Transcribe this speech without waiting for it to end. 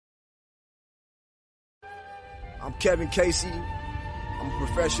I'm Kevin Casey. I'm a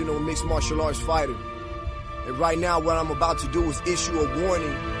professional mixed martial arts fighter. And right now, what I'm about to do is issue a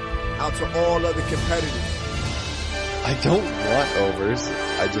warning out to all other competitors. I don't want overs.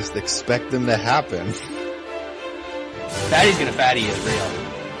 I just expect them to happen. Fatty's gonna fatty is real.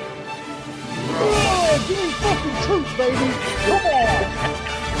 Oh, give me fucking truth, baby! Come on!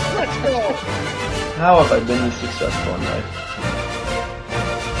 Let's go! How have I been successful in life?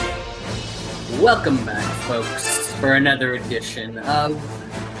 Welcome back, folks, for another edition of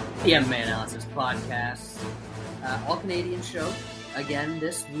the MMA Analysis Podcast. All-Canadian show, again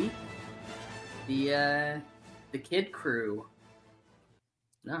this week. The Kid Crew.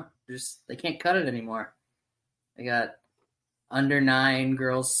 No, they can't cut it anymore. They got under 9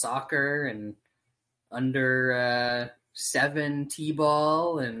 girls soccer and under 7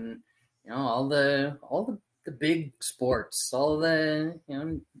 t-ball and all the big sports, all the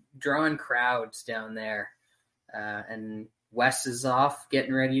drawing crowds down there. And Wes is off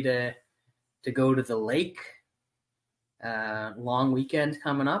getting ready to go to the lake. Long weekend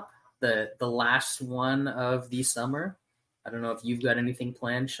coming up, the last one of the summer. I don't know if you've got anything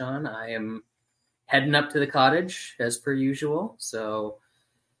planned, Sean. I am heading up to the cottage as per usual. So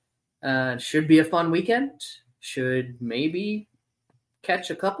should be a fun weekend. Should maybe catch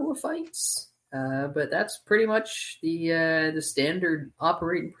a couple of fights. But that's pretty much the standard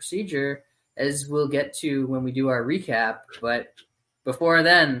operating procedure, as we'll get to when we do our recap. But before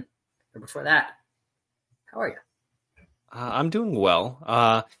that, how are you? I'm doing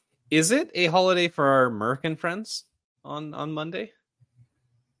well. Is it a holiday for our American friends on Monday?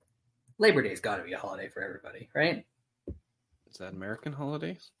 Labor Day's got to be a holiday for everybody, right? Is that American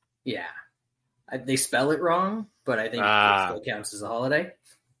holidays? Yeah. They spell it wrong, but I think it still counts as a holiday.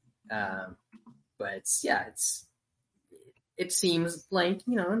 But it seems like,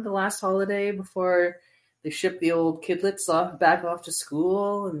 the last holiday before they ship the old kidlets back off to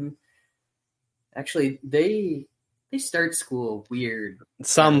school. And actually, they start school weird.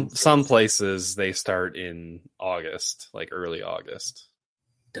 Some places they start in August, like early August.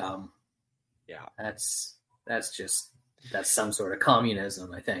 Dumb. Yeah. That's some sort of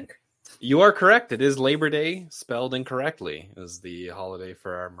communism, I think. You are correct. It is Labor Day, spelled incorrectly, is the holiday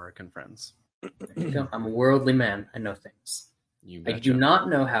for our American friends. There you go. I'm a worldly man. I know things. I do not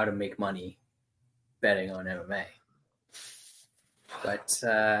know how to make money betting on MMA. But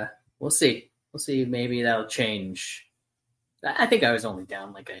we'll see. We'll see. Maybe that'll change. I think I was only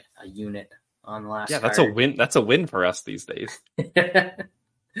down like a unit on the last card. That's a win. That's a win for us these days.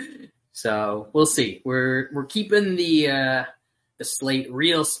 So we'll see. We're keeping the slate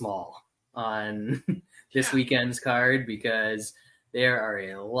real small on this weekend's card because there are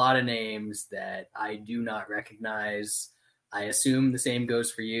a lot of names that I do not recognize. I assume the same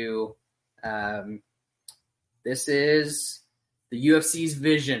goes for you. This is the UFC's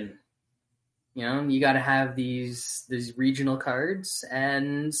vision. You got to have these regional cards,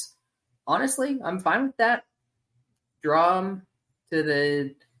 and honestly, I'm fine with that. Draw them to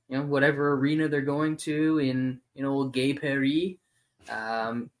the whatever arena they're going to in old Gay Paris.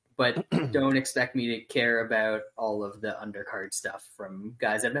 But don't expect me to care about all of the undercard stuff from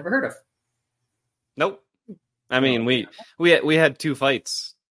guys I've never heard of. Nope. I mean, we had 2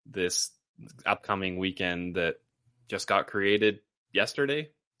 fights this upcoming weekend that just got created yesterday.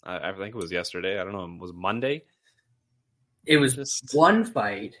 I think it was yesterday. I don't know. Was it Monday? It was just one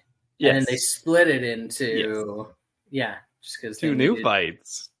fight, and then they split it into just because 2 new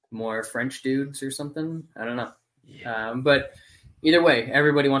fights, more French dudes or something. I don't know. Yeah. But either way,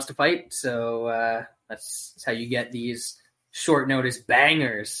 everybody wants to fight, so that's how you get these short notice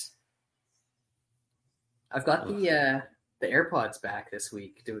bangers. I've got the AirPods back this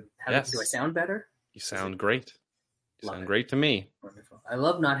week. Do I sound better? You sound great. You sound great to me. Wonderful. I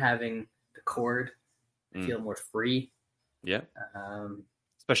love not having the cord. I feel more free. Yeah.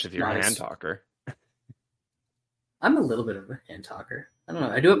 Especially if you're a hand talker. I'm a little bit of a hand talker. I don't know.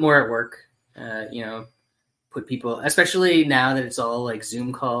 I do it more at work. Put people, especially now that it's all like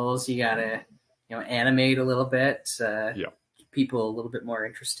Zoom calls, you gotta, animate a little bit. Keep people a little bit more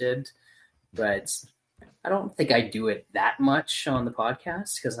interested. But I don't think I do it that much on the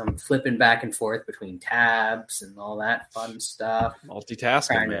podcast because I'm flipping back and forth between tabs and all that fun stuff.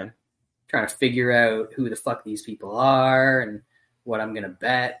 Multitasking, trying to figure out who the fuck these people are and what I'm gonna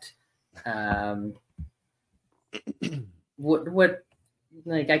bet. What?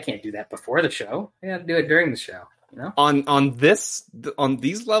 Like I can't do that before the show. I gotta do it during the show. On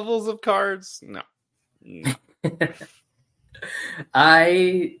these levels of cards, no.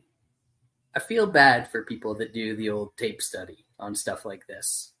 I feel bad for people that do the old tape study on stuff like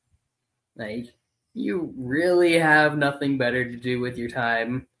this. Like you really have nothing better to do with your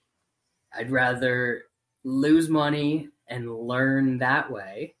time, I'd rather lose money and learn that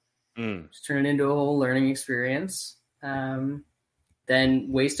way, just turn it into a whole learning experience, than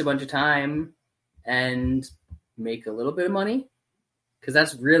waste a bunch of time and make a little bit of money, because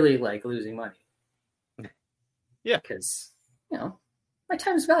that's really like losing money. Yeah, because my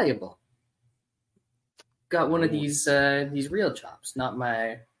time is valuable. Got one of these real jobs, not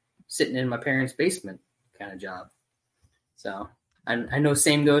my sitting in my parents' basement kind of job. So I know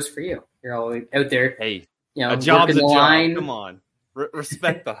same goes for you. You're always out there. Hey, a job's working a the job. line. Come on,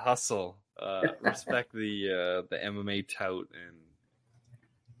 respect the hustle. Respect the MMA tout and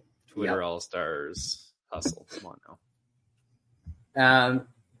Twitter All-Stars hustle. Come on now.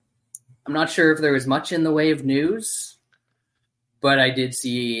 I'm not sure if there was much in the way of news, but I did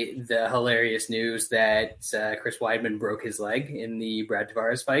see the hilarious news that Chris Weidman broke his leg in the Brad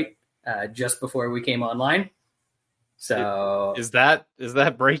Tavares fight just before we came online. So is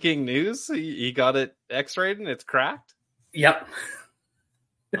that breaking news? He got it X-rayed and it's cracked? Yep.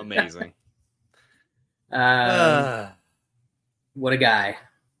 Amazing. What a guy.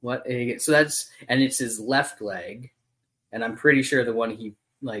 So it's his left leg, and I'm pretty sure the one he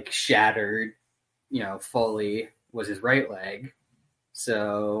shattered, fully was his right leg.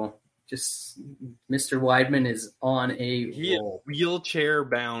 So just Mr. Weidman is on a roll. Wheelchair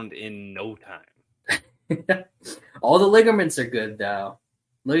bound in no time. All the ligaments are good, though.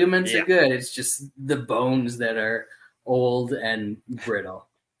 Ligaments are good. It's just the bones that are old and brittle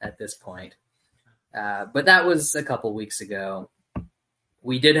at this point. But that was a couple weeks ago.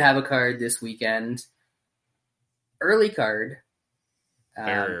 We did have a card this weekend. Early card.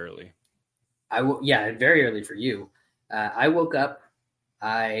 Very early. Very early for you. I woke up.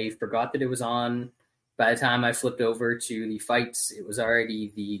 I forgot that it was on. By the time I flipped over to the fights, it was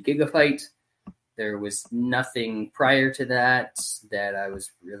already the Giga fight. There was nothing prior to that I was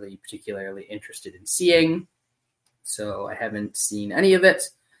really particularly interested in seeing. So I haven't seen any of it.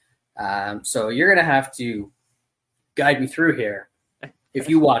 So you're going to have to guide me through here if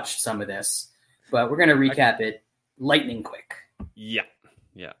you watched some of this. But we're going to recap it lightning quick. Yeah,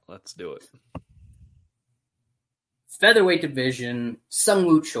 let's do it. Featherweight division,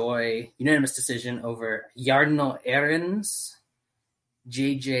 Sungwoo Choi, unanimous decision over Jarno Ahrens.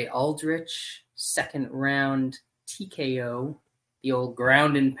 JJ Aldrich, second round TKO, the old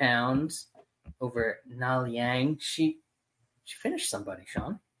ground and pound over Na Liang. She finished somebody,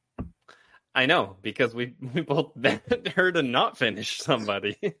 Sean. I know, because we both bet her to not finish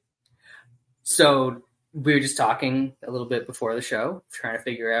somebody. So we were just talking a little bit before the show, trying to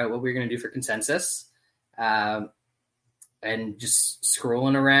figure out what we were going to do for consensus. And just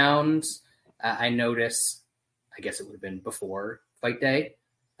scrolling around, I noticed, I guess it would have been before fight day,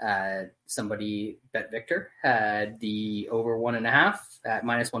 somebody bet Victor had the over 1.5 at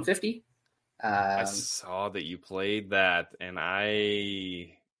minus 150. I saw that you played that, and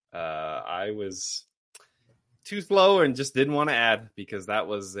I was too slow and just didn't want to add, because that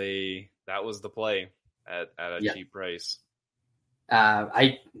was the play at a cheap price.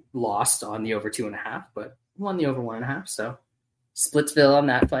 I lost on the over 2.5, but won the over 1.5. So Splitsville on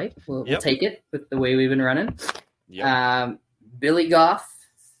that fight. We'll take it with the way we've been running. Yep. Billy Goff,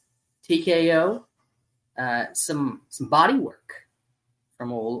 TKO, some body work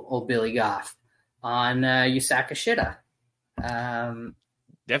from old Billy Goff on Yusaka Shida.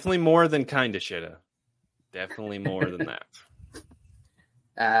 Definitely more than kind of Shida. Definitely more than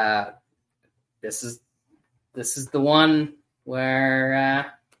that. This is the one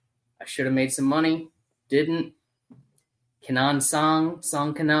where I should have made some money. Didn't. Song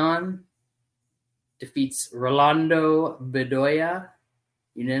Kanan defeats Rolando Bedoya.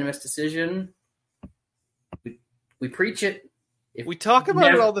 Unanimous decision. We preach it. We talk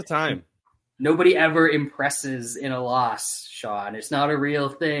about it all the time. Nobody ever impresses in a loss, Sean. It's not a real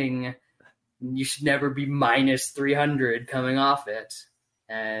thing. You should never be minus 300 coming off it.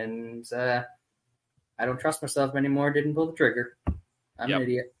 And I don't trust myself anymore. Didn't pull the trigger. I'm an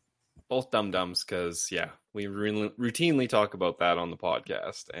idiot. Both dum-dums, because, we routinely talk about that on the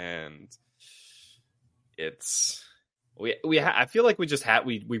podcast. And it's... I feel like we just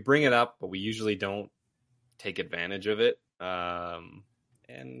we bring it up, but we usually don't take advantage of it.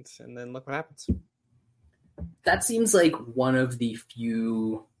 And then look what happens. That seems like one of the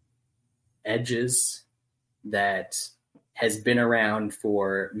few edges that has been around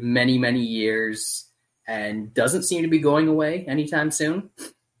for many, many years and doesn't seem to be going away anytime soon.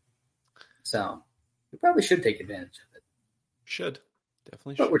 So we probably should take advantage of it.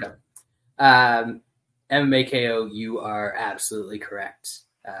 Definitely should. But we're done. MMA KO, you are absolutely correct,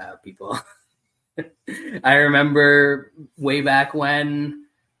 people. I remember way back when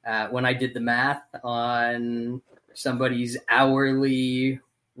I did the math on somebody's hourly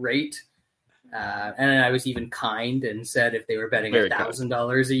rate, and I was even kind and said if they were betting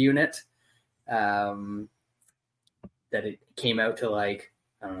 $1,000 a unit, that it came out to like,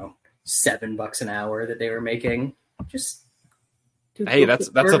 I don't know, $7 an hour that they were making. Just hey, that's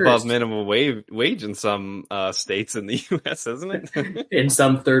above minimum wage in some states in the U.S., isn't it? In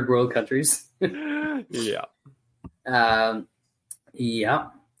some third world countries. Yeah. Yeah.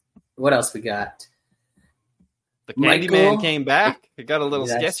 What else we got? The Candyman came back. It got a little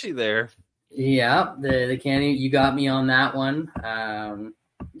sketchy there. Yeah, the Candy. You got me on that one.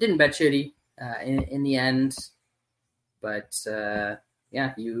 Didn't bet shitty in the end, but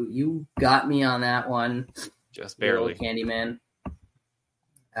yeah, you got me on that one. Just barely. Candyman.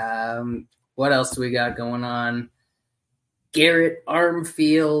 What else do we got going on? Garrett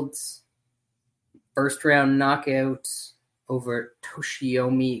Armfield's first round knockout over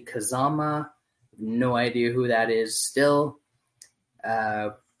Toshiomi Kazama. No idea who that is still.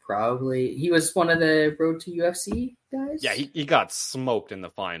 Probably he was one of the Road to UFC guys. Yeah, he got smoked in the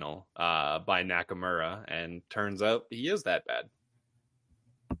final by Nakamura, and turns out he is that bad.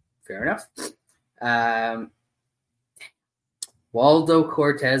 Fair enough. Waldo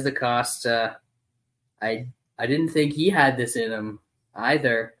Cortez Acosta. I didn't think he had this in him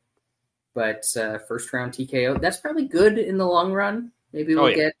either, but first round TKO. That's probably good in the long run. Maybe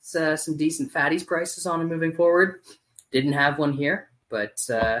we'll get some decent fatties prices on him moving forward. Didn't have one here, but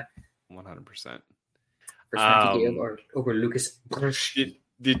 100%. First round TKO over Lucas.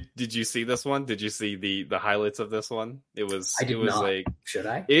 Did you see this one? Did you see the highlights of this one? It was not. like, should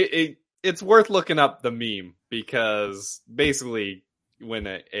I? It's worth looking up the meme, because basically when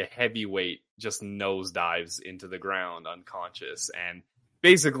a heavyweight just nosedives into the ground unconscious and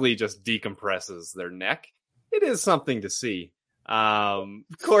basically just decompresses their neck, it is something to see.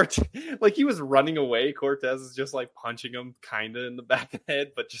 Like he was running away. Cortez is just like punching him kind of in the back of the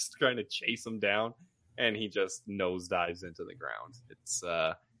head, but just trying to chase him down, and he just nosedives into the ground. It's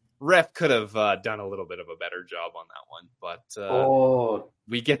ref could have done a little bit of a better job on that one, but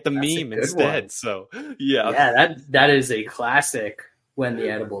we get the meme instead. One. So yeah, that is a classic when the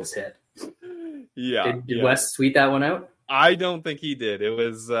edibles hit. Yeah. Did Wes tweet that one out? I don't think he did. It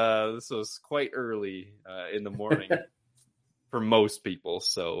was this was quite early in the morning for most people,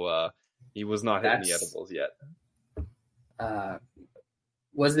 so he was not hitting the edibles yet.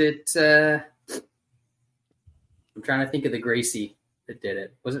 Was it? I'm trying to think of the Gracie that did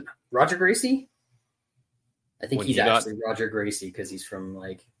it. Was it Roger Gracie? I think he's actually Roger Gracie because he's from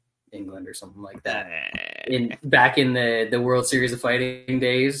like England or something like that. Back in the World Series of Fighting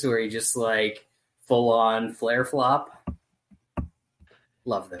days, where he just like full on flare flop.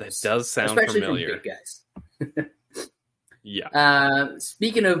 Love those. That does sound especially familiar. From big guys. Yeah.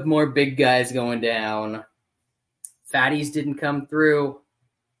 Speaking of more big guys going down, fatties didn't come through.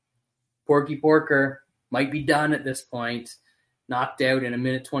 Porky Porker might be done at this point. Knocked out in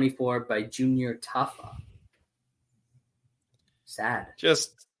 1:24 by Junior Taffa. Sad.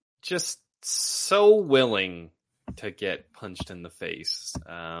 Just so willing to get punched in the face.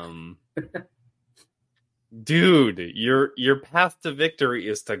 Dude, your path to victory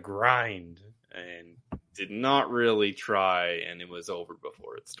is to grind, and did not really try, and it was over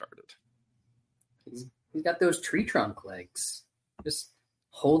before it started. He's got those tree trunk legs. Just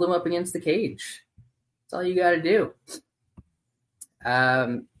hold him up against the cage. That's all you got to do.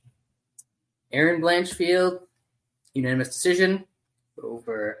 Aaron Blanchfield, unanimous decision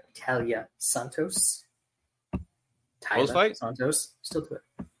over Talia Santos. Close fight? Santos, still to it.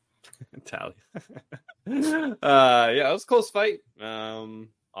 Talia. Yeah, it was a close fight.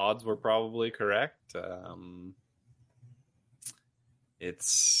 Odds were probably correct.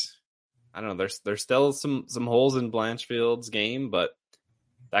 It's, I don't know. There's still some holes in Blanchfield's game, but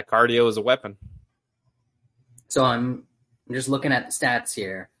that cardio is a weapon. So I'm just looking at the stats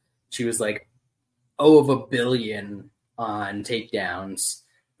here. She was like 0 of 1 billion on takedowns,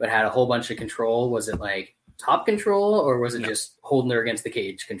 but had a whole bunch of control. Was it like top control, or was it just holding her against the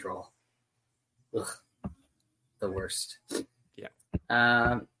cage control? Ugh, the worst.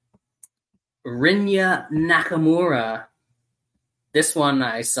 Yeah. Rinya Nakamura. This one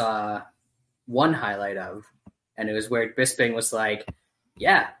I saw one highlight of, and it was where Bisping was like,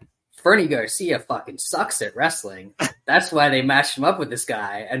 yeah, Fernie Garcia fucking sucks at wrestling. That's why they matched him up with this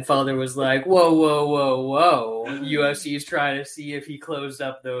guy. And Felder was like, whoa. UFC is trying to see if he closed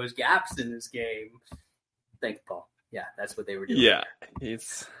up those gaps in his game. Thank you, Paul. Yeah, that's what they were doing. Yeah,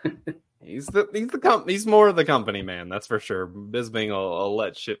 it's He's more of the company man, that's for sure. Bisping will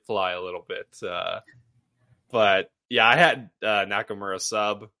let shit fly a little bit. But yeah, I had Nakamura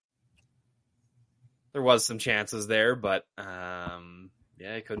sub. There was some chances there, but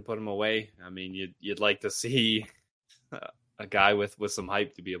yeah, I couldn't put him away. I mean, you'd like to see a guy with some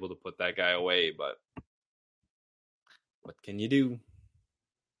hype to be able to put that guy away, but what can you do?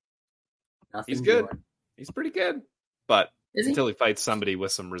 Nothing He's good. doing. He's pretty good, but Is he? until he fights somebody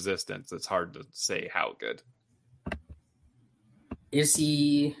with some resistance, it's hard to say how good. Is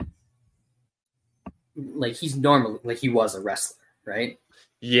he like he's normally like he was a wrestler, right?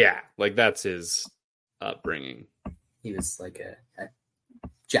 Yeah, like that's his upbringing. He was like a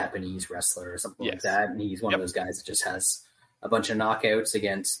Japanese wrestler or something like Yes. that, and he's one of those guys that just has a bunch of knockouts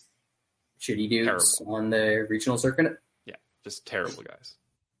against shitty dudes on the regional circuit. Yeah, just terrible guys.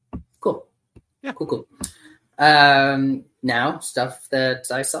 Cool. Yeah. Cool. Now, stuff that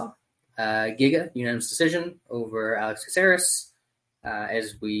I saw. Giga, unanimous decision over Alex Caceres.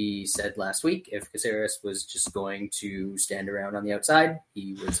 As we said last week, if Caceres was just going to stand around on the outside,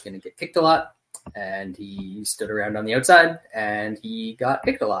 he was going to get kicked a lot. And he stood around on the outside, and he got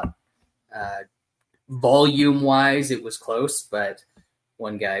kicked a lot. Volume-wise, it was close, but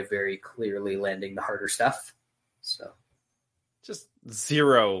one guy very clearly landing the harder stuff. So, just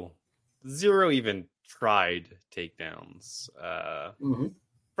zero even tried takedowns.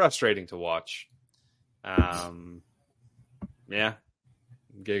 Frustrating to watch. Yeah,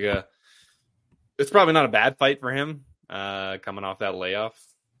 Giga. It's probably not a bad fight for him. Coming off that layoff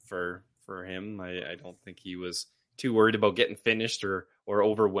for him, I don't think he was too worried about getting finished or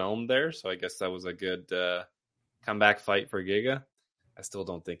overwhelmed there. So I guess that was a good comeback fight for Giga. I still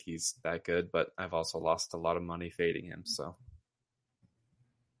don't think he's that good, but I've also lost a lot of money fading him. So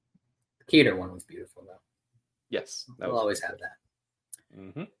the Keter one was beautiful, though. Yes, we'll always have that.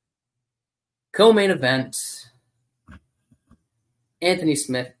 Mm-hmm. Co-main event. Anthony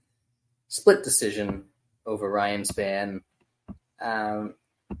Smith, split decision over Ryan Spann. I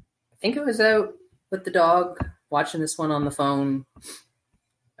think I was out with the dog watching this one on the phone.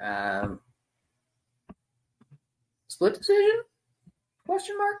 Split decision?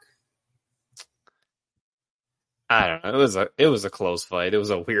 Question mark? I don't know. It was a close fight. It was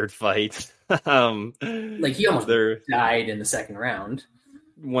a weird fight. Like he almost died in the second round.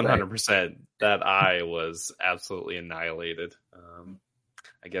 100%. That eye was absolutely annihilated.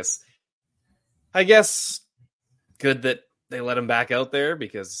 I guess good that they let him back out there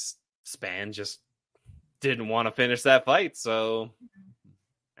because Spann just didn't want to finish that fight. So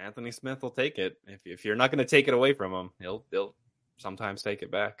Anthony Smith will take it. If you're not going to take it away from him, he'll sometimes take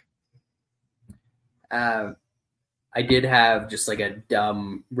it back. I did have just like a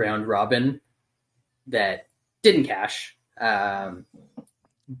dumb round robin that didn't cash.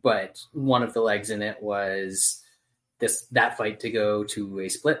 But one of the legs in it was that fight to go to a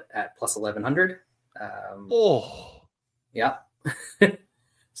split at plus 1100. Yeah.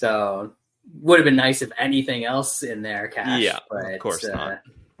 So would have been nice if anything else in there cash. Yeah, but, of course not.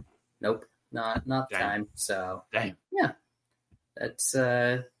 Nope, not the time. So yeah, that's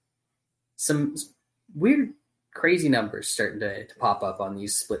some weird, crazy numbers starting to pop up on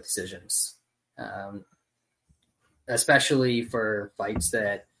these split decisions. Especially for fights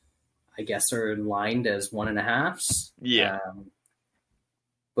that I guess are lined as 1.5s. Yeah.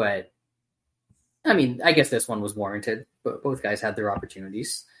 But I mean, I guess this one was warranted, but both guys had their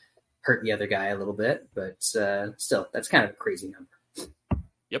opportunities. Hurt the other guy a little bit, but still, that's kind of a crazy number.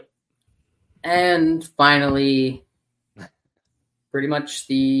 Yep. And finally, pretty much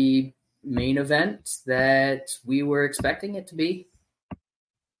the main event that we were expecting it to be.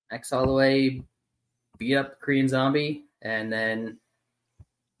 Holloway beat up Korean Zombie, and then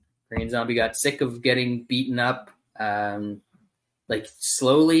Korean Zombie got sick of getting beaten up like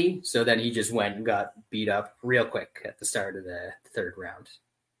slowly, so then he just went and got beat up real quick at the start of the third round.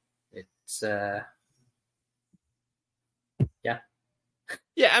 It's yeah,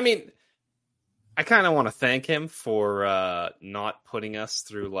 I mean, I kind of want to thank him for not putting us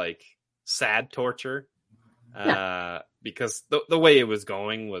through like sad torture. Because the way it was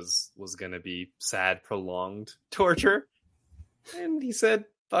going was going to be sad, prolonged torture. And he said,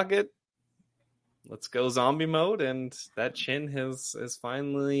 fuck it. Let's go zombie mode. And that chin has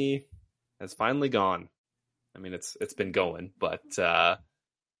finally gone. I mean, it's been going, but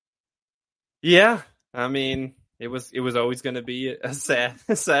yeah, I mean, it was always going to be a sad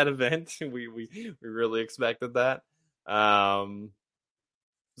event. We really expected that.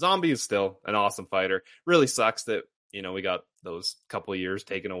 Zombie is still an awesome fighter. Really sucks that, we got those couple of years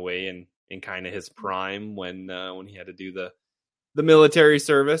taken away in kind of his prime when he had to do the the military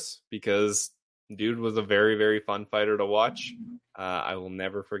service because dude was a very, very fun fighter to watch. I will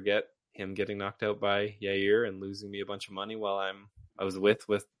never forget him getting knocked out by Yair and losing me a bunch of money while I was with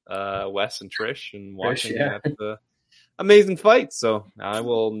Wes and Trish and watching that amazing fight. So I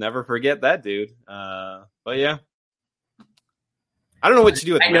will never forget that dude. But yeah, I don't know what you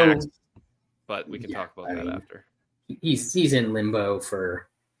do with Max, but we can talk about that after. He's in limbo for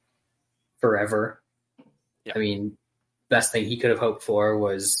forever. Yeah. I mean, best thing he could have hoped for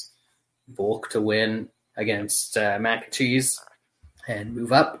was Volk to win against Mac and Cheese and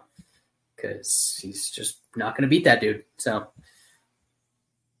move up, because he's just not going to beat that dude. So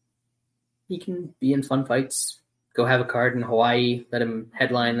he can be in fun fights. Go have a card in Hawaii. Let him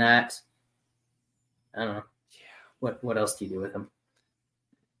headline that. I don't know. Yeah. What else do you do with him?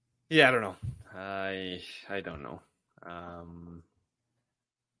 Yeah, I don't know. I don't know.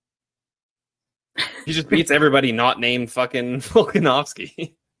 He just beats everybody not named fucking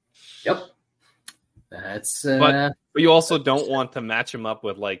Volkanovski. Yep. That's but you also don't want to match him up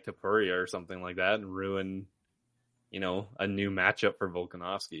with like Topuria or something like that and ruin, a new matchup for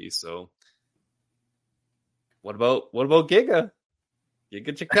Volkanovski. So what about Giga? Giga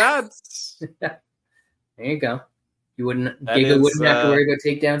Chikadze. There you go. Giga wouldn't have to worry about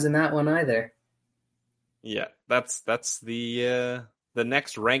takedowns in that one either. Yeah, that's the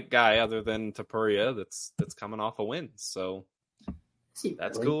next ranked guy other than Topuria that's coming off a win. So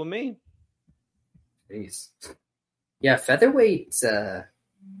that's cool with me. Jeez. Yeah, featherweight, it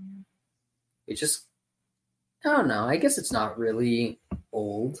just, I don't know. I guess it's not really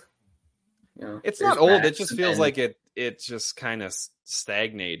old. It's not old. It just feels like it's just kind of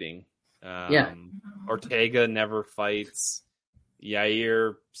stagnating. Ortega never fights.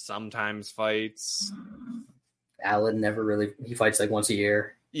 Yair sometimes fights. Allen never really. He fights like once a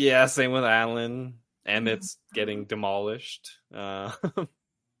year. Yeah, same with Allen. Emmett's getting demolished. So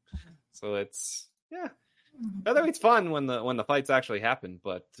it's featherweight's fun when the fights actually happen,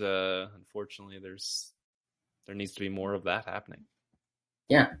 but unfortunately, there needs to be more of that happening.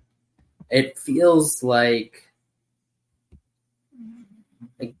 Yeah, it feels like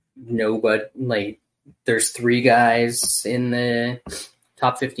nobody, like there's 3 guys in the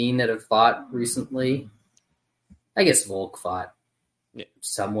top 15 that have fought recently. I guess Volk fought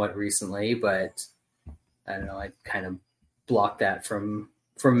somewhat recently, but I don't know. I kind of blocked that from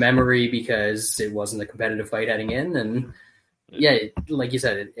memory because it wasn't a competitive fight heading in. And like you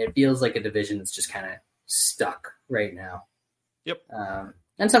said, it feels like a division that's just kind of stuck right now. Yep.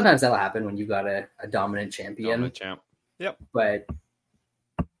 And sometimes that'll happen when you've got a dominant champion. Dominant champ. Yep. But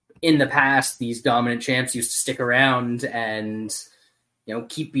in the past, these dominant champs used to stick around and,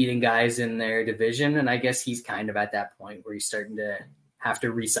 keep beating guys in their division. And I guess he's kind of at that point where he's starting to have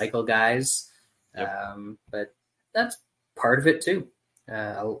to recycle guys. Yep. But that's part of it too.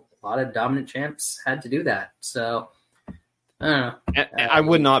 A lot of dominant champs had to do that. So I don't know. And I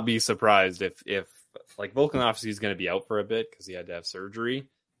would not be surprised if like Volkanovski is going to be out for a bit because he had to have surgery.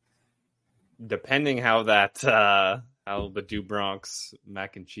 Depending how the Dubronx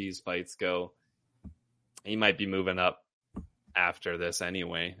mac and cheese fights go, he might be moving up after this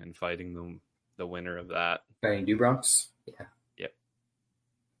anyway and fighting the winner of that. Fighting Dubronx? Yeah. Yep.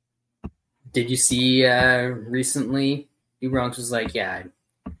 Did you see recently Dubronx was like, I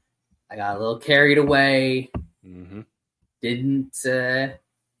got a little carried away. Mm-hmm. Didn't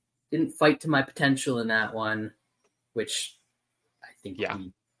fight to my potential in that one, which I think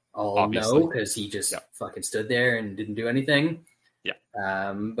we all obviously know because he just fucking stood there and didn't do anything. Yeah.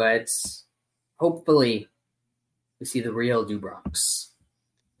 But hopefully we see the real Dubronx.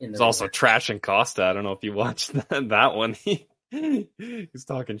 He's also trashing Costa. I don't know if you watched that one. He's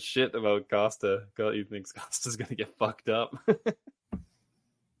talking shit about Costa. He thinks Costa's going to get fucked up.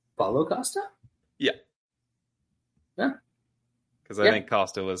 Paulo Costa? Yeah. Yeah. Because I think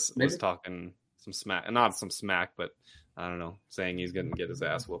Costa was talking some smack. Not some smack, but I don't know, saying he's going to get his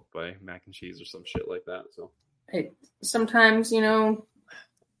ass whooped by mac and cheese or some shit like that. So hey, sometimes, a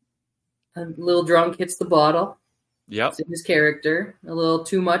little drunk hits the bottle. Yep. It's in his character. A little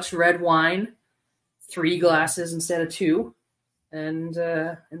too much red wine. 3 glasses instead of 2. And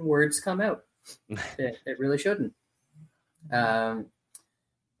words come out. It really shouldn't.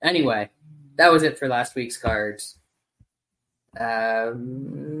 Anyway, that was it for last week's cards.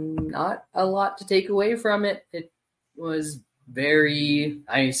 Not a lot to take away from it. It was very,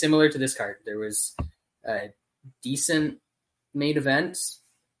 similar to this card. There was a decent main event.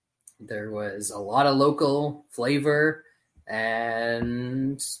 There was a lot of local flavor,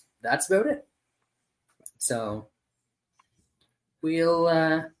 and that's about it. So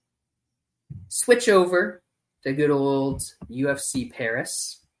we'll switch over to good old UFC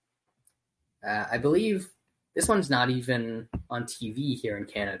Paris. I believe this one's not even on TV here in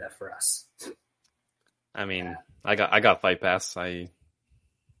Canada for us. I mean, I got Fight Pass.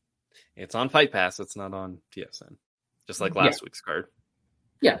 It's on Fight Pass. It's not on TSN. Just like last week's card.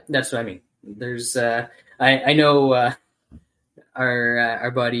 Yeah, that's what I mean. There's I know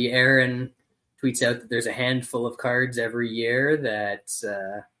our buddy Aaron tweets out that there's a handful of cards every year that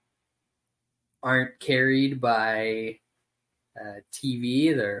aren't carried by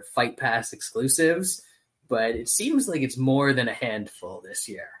TV. They're Fight Pass exclusives, but it seems like it's more than a handful this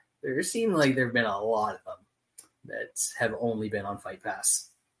year. There seem like there have been a lot of them that have only been on Fight Pass.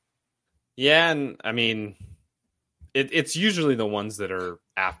 Yeah, and I mean, it's usually the ones that are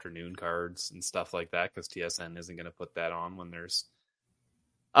afternoon cards and stuff like that, because TSN isn't going to put that on when there's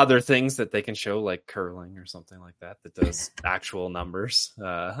other things that they can show, like curling or something like that does actual numbers.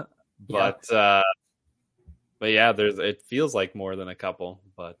 But yeah, it feels like more than a couple,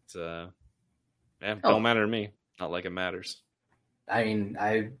 but don't matter to me. Not like it matters. I mean,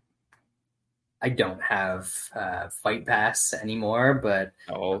 I don't have Fight Pass anymore, but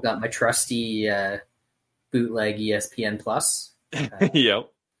I've got my trusty bootleg ESPN Plus. Yep,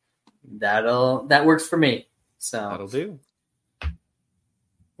 that works for me. So that'll do.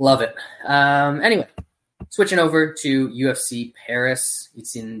 Love it. Anyway, switching over to UFC Paris.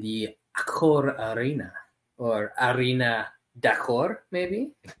 It's in the Accor Arena, or Arena d'Accor,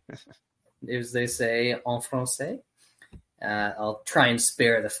 maybe, as they say en français. I'll try and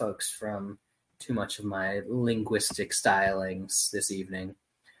spare the folks from too much of my linguistic stylings this evening.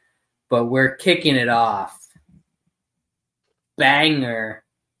 But we're kicking it off. Banger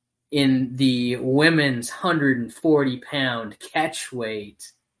in the women's 140-pound catch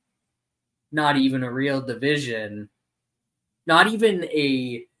weight. Not even a real division. Not even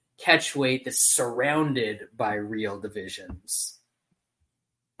a catch weight that's surrounded by real divisions.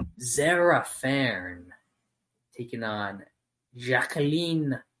 Zara Fern taking on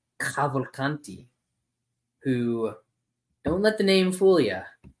Jacqueline Cavalcanti, who, don't let the name fool you.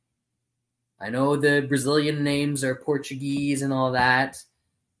 I know the Brazilian names are Portuguese and all that.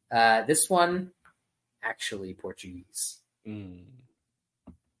 This one, actually Portuguese. Do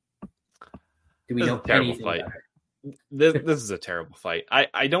we know anything about her? This is a terrible fight.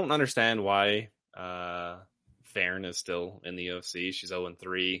 I don't understand why Fern is still in the UFC. She's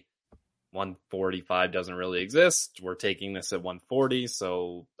 0-3. 145 doesn't really exist. We're taking this at 140,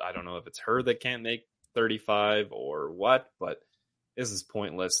 so I don't know if it's her that can't make 35 or what, but this is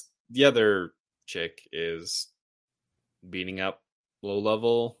pointless. The other chick is beating up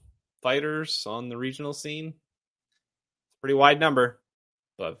low-level fighters on the regional scene. Pretty wide number,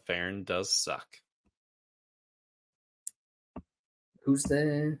 but Fern does suck. Who's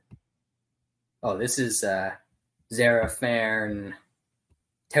the... Oh, this is Zara Fern...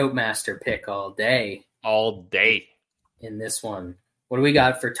 Toastmaster pick all day. All day. In this one. What do we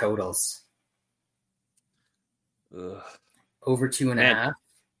got for totals? Ugh. Over 2.5?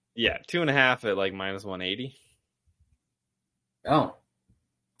 Yeah, 2.5 at like minus 180. Oh.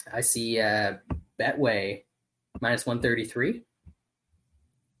 I see Betway minus 133. Is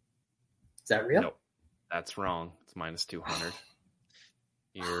that real? Nope. That's wrong. It's minus 200.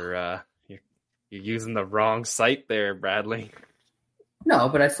 You're using the wrong site there, Bradley. No,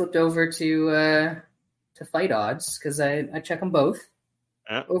 but I flipped over to Fight Odds because I check them both.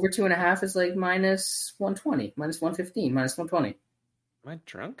 Over 2.5 is like minus 120, minus 115, minus 120. Am I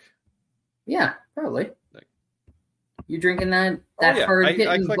drunk? Yeah, probably. You drinking that hard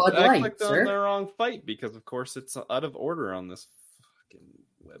hitting Bud Light, I clicked sir? on the wrong fight because, of course, it's out of order on this fucking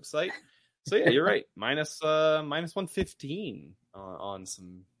website. So yeah, you're right. Minus 115 on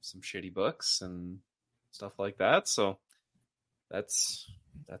some shitty books and stuff like that. So. That's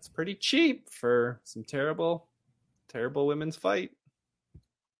pretty cheap for some terrible women's fight.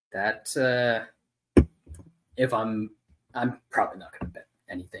 That if I'm probably not going to bet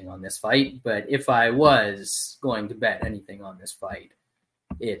anything on this fight, but if I was going to bet anything on this fight,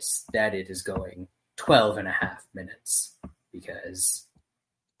 it's that it is going 12.5 minutes, because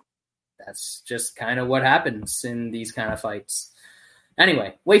that's just kind of what happens in these kind of fights.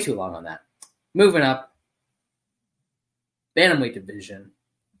 Anyway, way too long on that. Moving up. Bantamweight division.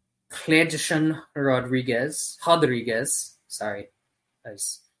 Cledson Rodriguez. Sorry. I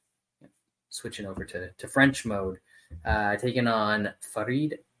was switching over to French mode. Taking on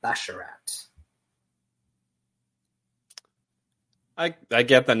Farid Basharat. I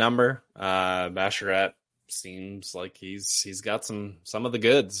get the number. Basharat seems like he's got some of the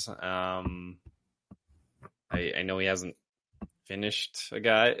goods. I know he hasn't finished a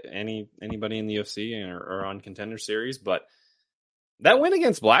guy, anybody in the UFC or on Contender Series, but that win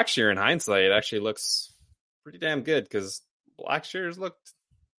against Blackshear in hindsight actually looks pretty damn good because Blackshear's looked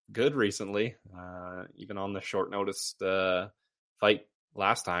good recently, even on the short notice fight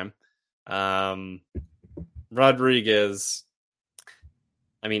last time. Rodriguez,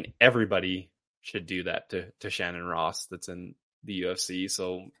 I mean, everybody should do that to Shannon Ross that's in the UFC.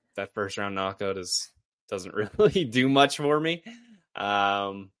 So that first round knockout doesn't really do much for me.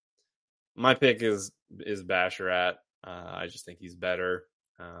 My pick is Basharat. I just think he's better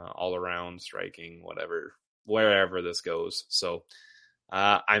all around, striking, wherever this goes. So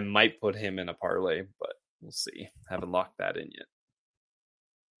I might put him in a parlay, but we'll see. Haven't locked that in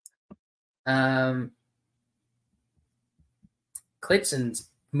yet. Clitson's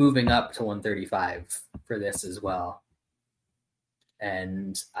moving up to 135 for this as well.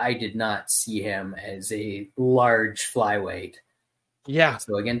 And I did not see him as a large flyweight. Yeah.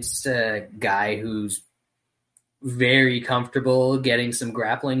 So against a guy who's very comfortable getting some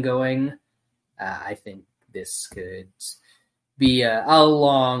grappling going, I think this could be a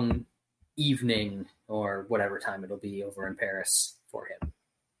long evening or whatever time it'll be over in Paris for him.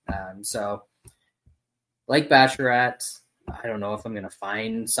 So like Basharat, I don't know if I'm going to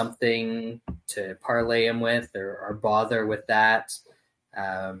find something to parlay him with or bother with that.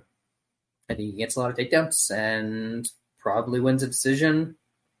 I think he gets a lot of takedowns and probably wins a decision.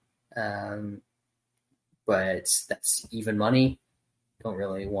 But that's even money. Don't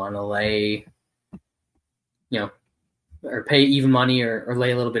really want to lay, or pay even money or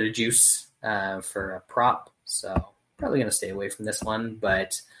lay a little bit of juice for a prop. So probably going to stay away from this one,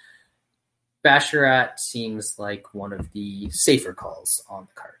 but Basharat seems like one of the safer calls on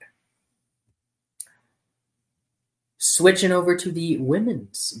the card. Switching over to the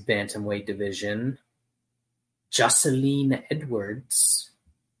women's bantamweight division, Jocelyn Edwards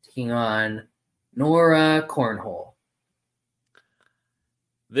taking on Nora Cornhole.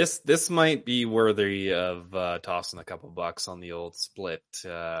 This might be worthy of tossing a couple bucks on the old split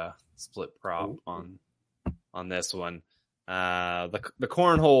prop on this one. The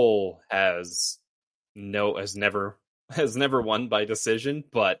Cornhole has never won by decision,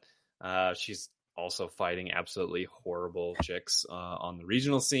 but she's also fighting absolutely horrible chicks on the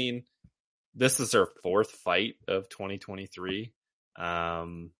regional scene. This is her fourth fight of 2023.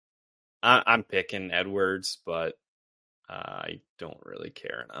 I'm picking Edwards, but I don't really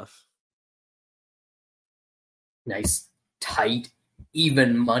care enough. Nice, tight,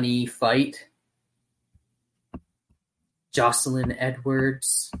 even money fight. Jocelyn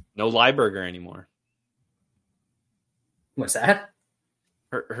Edwards. No Lieberger anymore. What's that?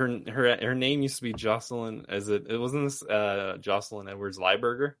 Her name used to be Jocelyn. It wasn't this Jocelyn Edwards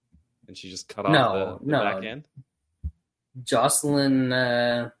Lieberger, and she just cut off the back end. Jocelyn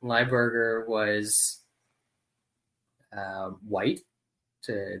Lieberger was white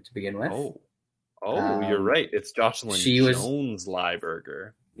to begin with. You're right. It's Jocelyn Jones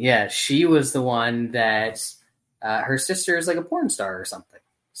Lieberger. Yeah, she was the one that her sister is like a porn star or something.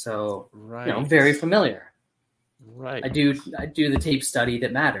 So right. Very familiar. Right. I do the tape study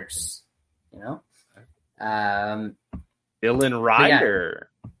that matters. Dylan Ryder.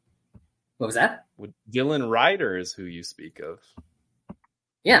 Yeah. What was that? Dylan Ryder is who you speak of.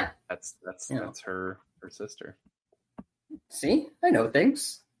 Yeah. That's her sister. See? I know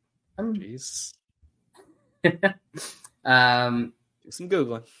things. Jeez. Do some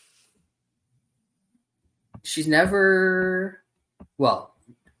Googling. She's never,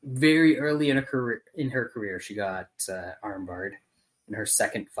 very early in her career, she got armbarred in her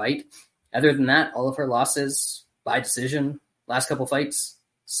second fight. Other than that, all of her losses by decision. Last couple fights,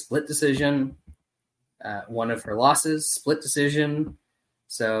 split decision. One of her losses, split decision.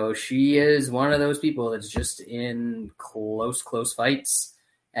 So she is one of those people that's just in close fights.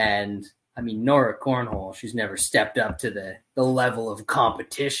 And I mean, Nora Cornhole, she's never stepped up to the level of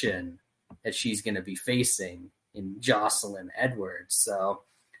competition that she's going to be facing in Jocelyn Edwards. So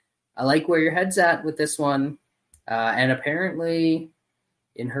I like where your head's at with this one. And apparently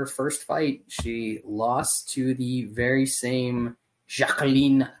in her first fight, she lost to the very same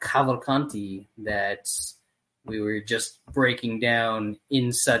Jacqueline Cavalcanti that we were just breaking down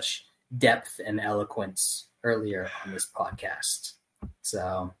in such depth and eloquence earlier on this podcast.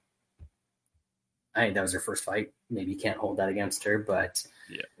 So I think that was her first fight. Maybe you can't hold that against her, but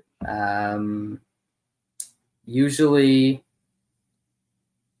usually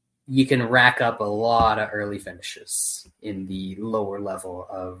you can rack up a lot of early finishes in the lower level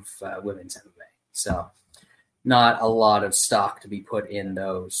of women's MMA. So not a lot of stock to be put in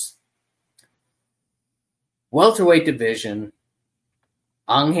those. Welterweight division,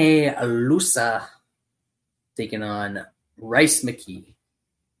 Anghe Alusa taking on Rice McKee.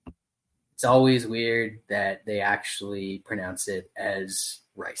 It's always weird that they actually pronounce it as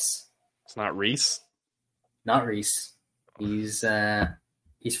Rice. It's not Reese. Not Reese. He's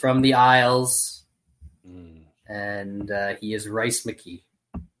from the Isles, and he is Rice McKee.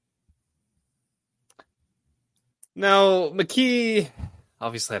 Now, McKee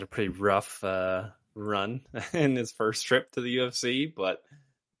obviously had a pretty rough run in his first trip to the UFC, but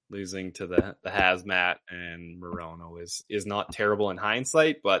losing to the Hazmat and Morono is not terrible in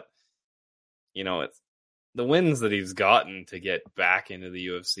hindsight. But it's the wins that he's gotten to get back into the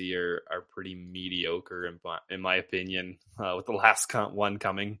UFC are pretty mediocre in my opinion. With the last one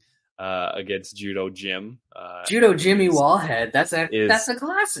coming against Judo Jim, Judo Jimmy Wallhead. That's a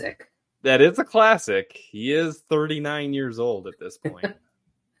classic. That is a classic. He is 39 years old at this point.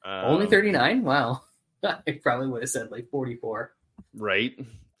 Only 39? Wow. I probably would have said like 44. Right?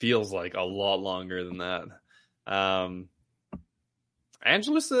 Feels like a lot longer than that.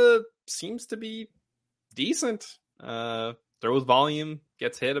 Angelus seems to be decent. Throws volume,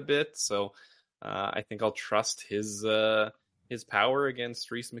 gets hit a bit, so I think I'll trust his power against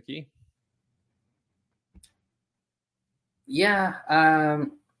Reese McKee. Yeah,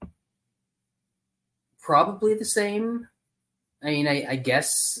 probably the same. I mean, I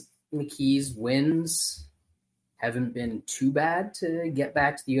guess McKee's wins haven't been too bad to get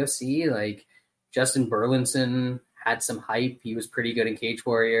back to the UFC. Like Justin Burlinson had some hype. He was pretty good in Cage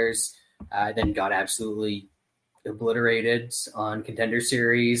Warriors. Then got absolutely obliterated on Contender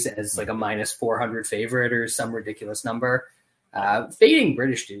Series as like a minus 400 favorite or some ridiculous number. Fading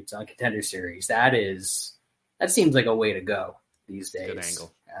British dudes on Contender Series. That seems like a way to go these days. Good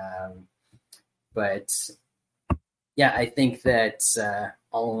angle. But yeah, I think that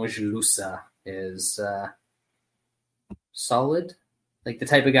Angelusa is solid. Like the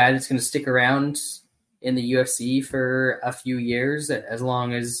type of guy that's going to stick around in the UFC for a few years, as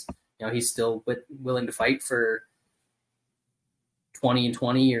long as he's still willing to fight for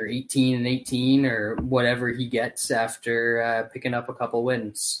 20-20 or 18-18 or whatever he gets after picking up a couple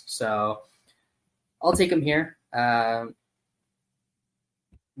wins. So I'll take him here.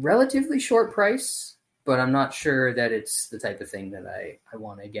 Relatively short price, but I'm not sure that it's the type of thing that I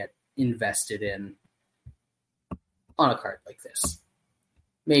want to get invested in on a card like this.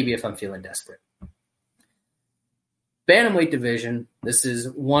 Maybe if I'm feeling desperate. Bantamweight division. This is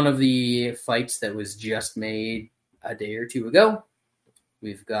one of the fights that was just made a day or two ago.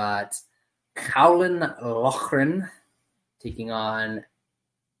 We've got Colin Loughran taking on,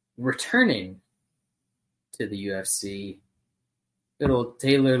 returning to the UFC, little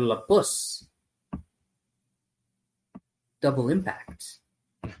Taylor Lapus. Double Impact.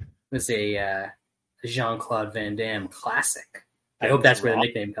 It's a Jean-Claude Van Damme classic. I hope that's where the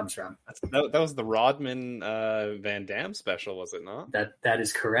nickname comes from. That was the Rodman Van Damme special, was it not? That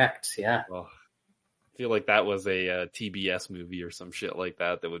is correct, yeah. Oh, I feel like that was a TBS movie or some shit like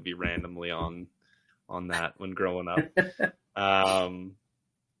that would be randomly on that when growing up.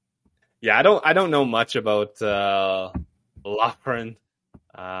 Yeah, I don't know much about Loughran.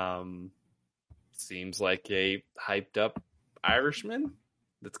 Seems like a hyped up Irishman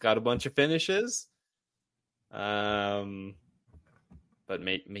that's got a bunch of finishes. But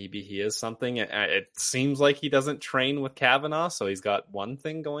maybe he is something. It seems like he doesn't train with Kavanaugh, so he's got one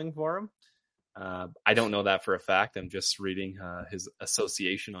thing going for him. I don't know that for a fact. I'm just reading his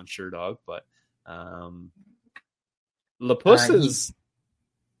association on SureDog, but Lapus is...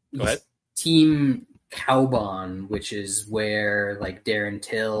 Go ahead. Team Cowbon, which is where like Darren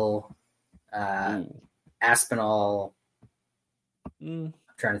Till, Aspinall. I'm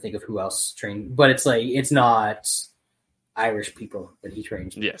trying to think of who else trained, but it's not Irish people that he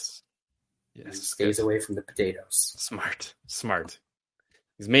trains with. Yes. He stays away from the potatoes. Smart.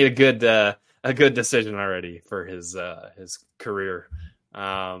 He's made a good decision already for his career.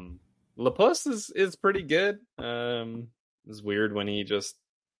 Lapus is pretty good. It's weird when he just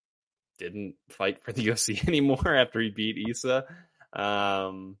didn't fight for the UFC anymore after he beat Issa.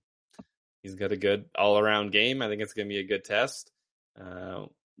 He's got a good all-around game. I think it's going to be a good test.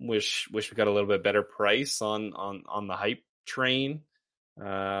 Wish we got a little bit better price on the hype train.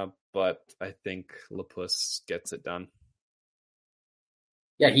 But I think Lapus gets it done.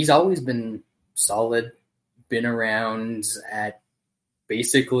 Yeah, he's always been solid, been around at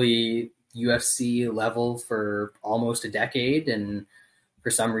basically UFC level for almost a decade, and for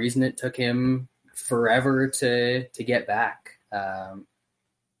some reason it took him forever to get back. I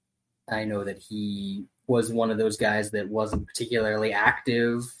know that he was one of those guys that wasn't particularly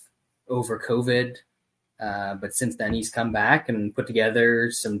active over COVID. But since then, he's come back and put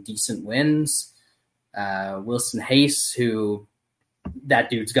together some decent wins. Wilson Hayes, who that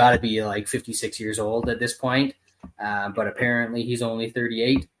dude's got to be like 56 years old at this point, but apparently he's only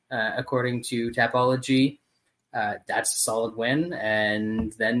 38, according to Tapology. That's a solid win,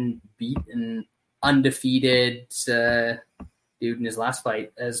 and then beat an undefeated dude in his last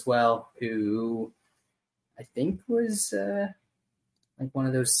fight as well, who I think was like one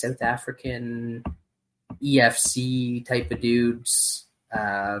of those South African EFC type of dudes,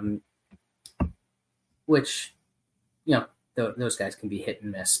 which, you know, those guys can be hit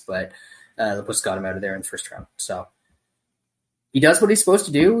and miss, but Lipus got him out of there in the first round. So he does what he's supposed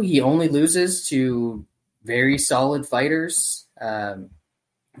to do. He only loses to very solid fighters.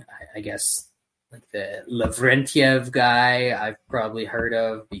 I guess like the Lavrentiev guy I've probably heard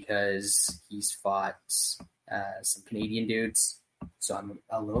of because he's fought some Canadian dudes, so I'm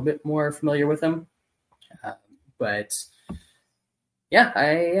a little bit more familiar with him. But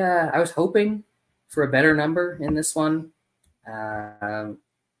yeah, I was hoping for a better number in this one,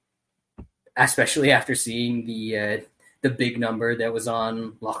 especially after seeing the big number that was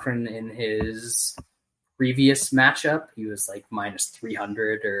on Loughran in his previous matchup. He was like minus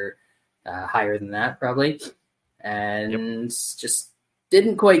 300 or higher than that probably, and just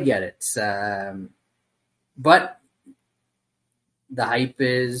didn't quite get it. But the hype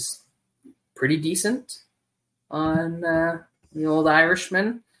is pretty decent on the old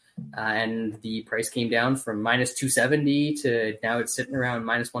Irishman, and the price came down from minus 270 to now it's sitting around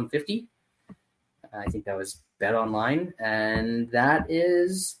minus 150. I think that was Bet Online, and that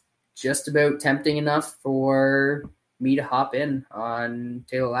is just about tempting enough for me to hop in on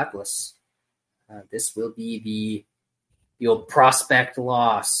Taylor Lapillus. This will be the old prospect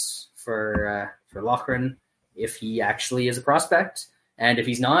loss for Loughran if he actually is a prospect, and if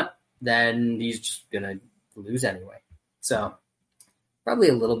he's not, then he's just gonna lose anyway. So probably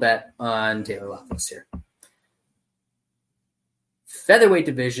a little bet on Taylor Lapillus here. Featherweight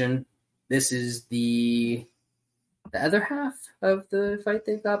division. This is the other half of the fight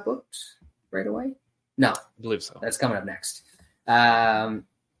they've got booked right away. No, I believe so. That's coming up next.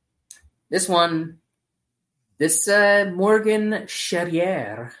 This one, Morgan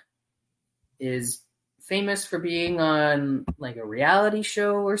Charrière is famous for being on like a reality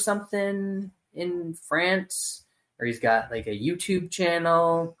show or something in France, or he's got like a YouTube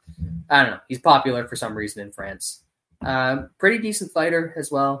channel. I don't know. He's popular for some reason in France. Pretty decent fighter as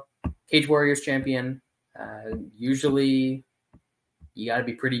well. Cage Warriors champion. Usually you got to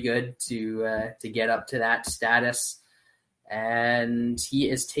be pretty good to get up to that status. And he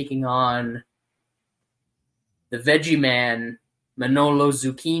is taking on the veggie man, Manolo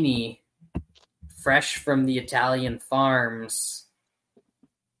Zucchini, fresh from the Italian farms.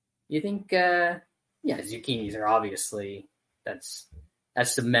 You think, zucchinis are obviously, that's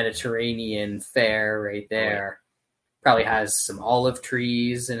the Mediterranean fare right there. Probably has some olive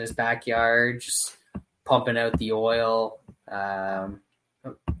trees in his backyard, just pumping out the oil.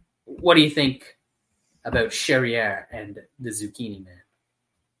 What do you think about Charrière and the Zucchini Man?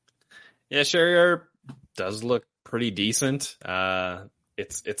 Yeah, Charrière does look pretty decent.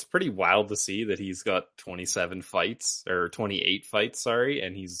 It's pretty wild to see that he's got 28 fights,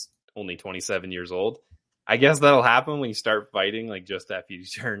 and he's only 27 years old. I guess that'll happen when you start fighting, like just after you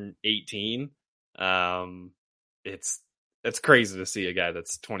turn 18. It's crazy to see a guy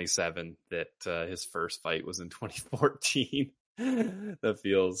that's 27 that his first fight was in 2014. That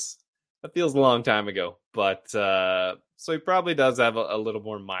feels a long time ago, but so he probably does have a little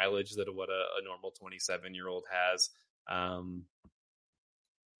more mileage than what a normal 27-year-old has.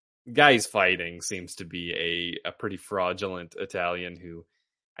 Guy he's fighting seems to be a pretty fraudulent Italian who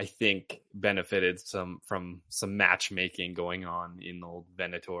I think benefited from some matchmaking going on in old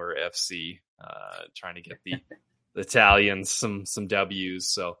Venator FC, trying to get the Italians some W's.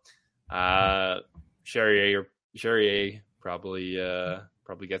 So Charrière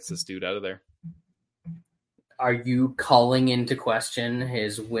probably gets this dude out of there. Are you calling into question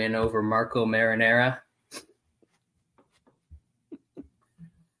his win over Marco Marinara?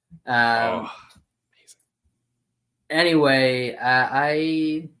 Amazing. Anyway,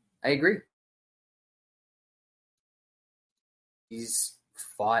 I agree. He's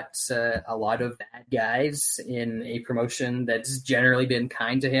fought a lot of bad guys in a promotion that's generally been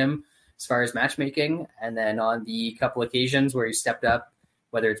kind to him as far as matchmaking. And then on the couple occasions where he stepped up,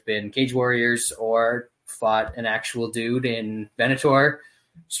 whether it's been Cage Warriors or fought an actual dude in Venator,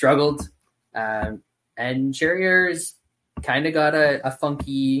 struggled. And Charrière's kind of got a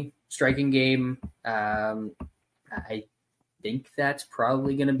funky striking game. I think that's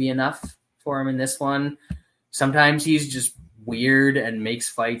probably going to be enough for him in this one. Sometimes he's just weird and makes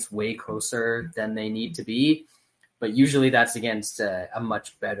fights way closer than they need to be, but usually that's against a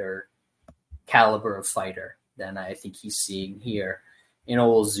much better caliber of fighter than I think he's seeing here in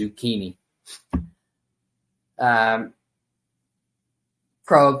old Zucchini.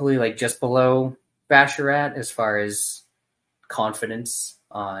 Probably like just below Basharat as far as confidence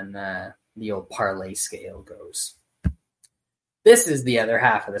on the old parlay scale goes. This is the other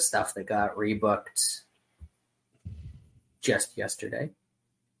half of the stuff that got rebooked just yesterday.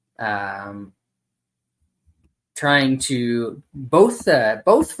 Trying to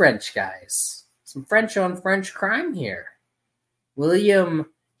both French guys, some French on French crime here. William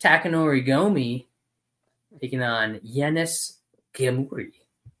Takanori Gomi taking on Yanis Gamuri.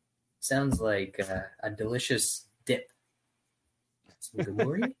 Sounds like a delicious dip. Some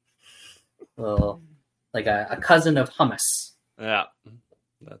Gamuri? Well, like a cousin of hummus. Yeah,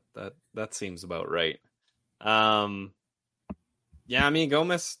 that seems about right. Yeah, I mean,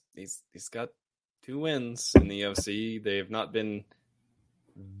 Gomez, he's got 2 wins in the UFC. They have not been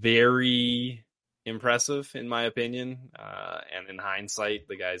very impressive, in my opinion. And in hindsight,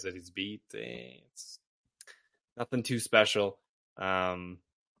 the guys that he's beat, it's nothing too special.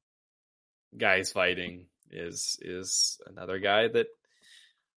 Guys fighting is another guy that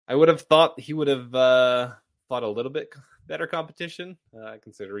I would have thought he would have fought a little bit better competition,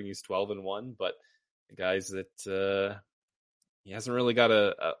 considering he's 12-1. But the guys that he hasn't really got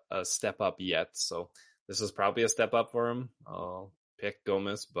a step up yet, so this is probably a step up for him. I'll pick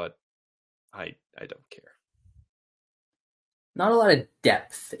Gomez, but I don't care. Not a lot of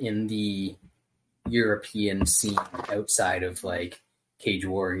depth in the European scene outside of like Cage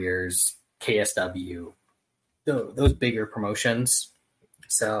Warriors, KSW, those bigger promotions.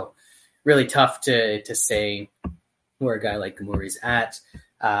 So really tough to say where a guy like Gamuri's at.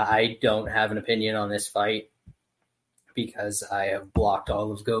 I don't have an opinion on this fight because I have blocked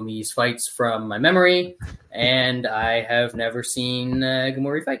all of Gomi's fights from my memory, and I have never seen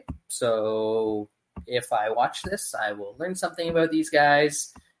Gamuri fight. So if I watch this, I will learn something about these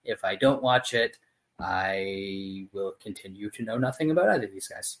guys. If I don't watch it, I will continue to know nothing about either of these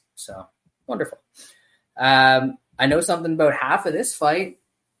guys. So wonderful. I know something about half of this fight.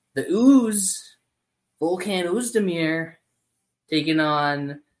 The Ooze, Volkan Oezdemir, taking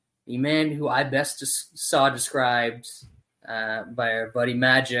on the man who I best saw described by our buddy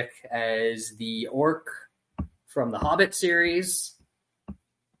Magic as the orc from the Hobbit series,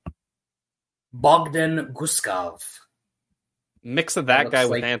 Bogdan Guskov. Mix of that guy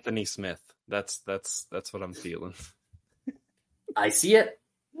with Anthony Smith. That's what I'm feeling. I see it.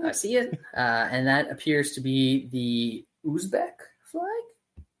 And that appears to be the Uzbek flag?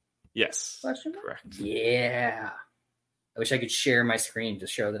 Yes. Correct. Yeah. I wish I could share my screen to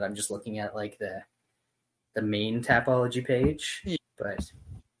show that I'm just looking at like the main Tapology page, but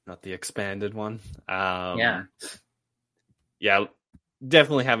not the expanded one. Yeah,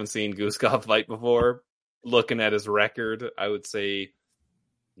 definitely haven't seen Guskov fight before. Looking at his record, I would say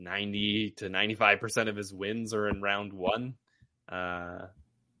 90 to 95% of his wins are in round 1.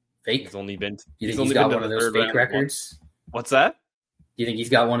 Fake. He's only been. You think he's got one of those fake records? What's that? Do you think he's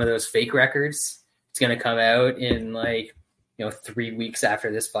got one of those fake records? It's going to come out in 3 weeks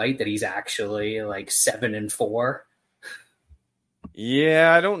after this fight that he's actually 7-4.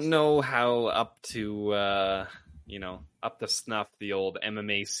 Yeah, I don't know how up to up to snuff the old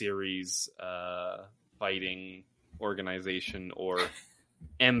MMA series fighting organization or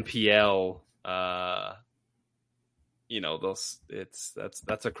MPL. That's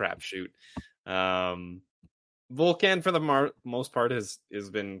a crapshoot. Volkan, for the most part, has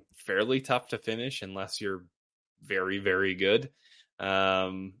been fairly tough to finish unless you're very, very good. I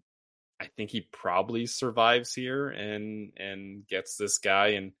think he probably survives here and gets this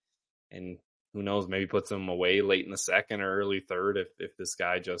guy and who knows, maybe puts him away late in the second or early third if this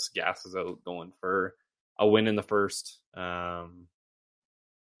guy just gasses out going for a win in the first.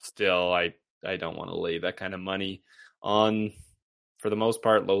 Still, I don't want to lay that kind of money on, for the most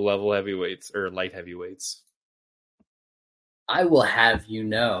part, low-level heavyweights or light heavyweights. I will have you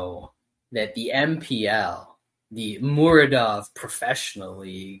know that the MPL, the Muradov Professional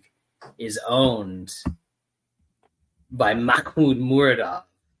League, is owned by Mahmoud Muradov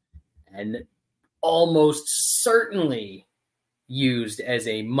and almost certainly used as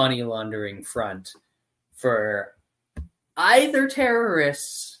a money laundering front for either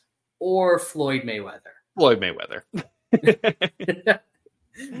terrorists or Floyd Mayweather.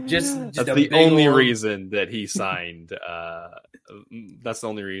 Just that's the only reason that he signed. That's the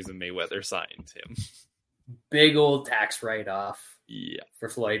only reason Mayweather signed him. Big old tax write-off for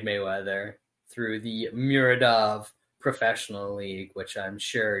Floyd Mayweather through the Muradov Professional League, which I'm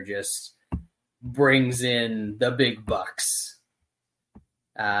sure just brings in the big bucks.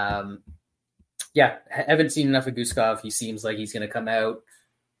 Haven't seen enough of Guskov. He seems like he's going to come out,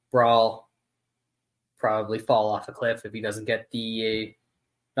 brawl, probably fall off a cliff if he doesn't get the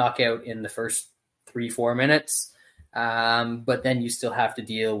knockout in the first 3-4 minutes. But then you still have to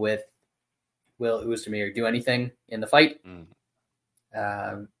deal with, will Oezdemir do anything in the fight?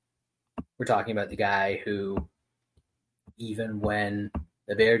 We're talking about the guy who, even when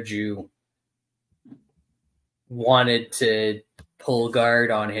the Bear Jew wanted to pull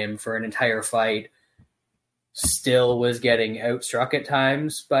guard on him for an entire fight, still was getting outstruck at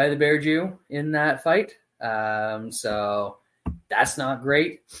times by the Bear Jew in that fight. So that's not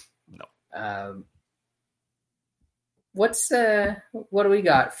great. No. What do we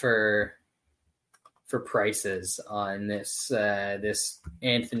got for prices on this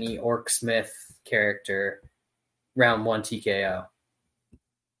Anthony Ork-Smith character, round 1 TKO?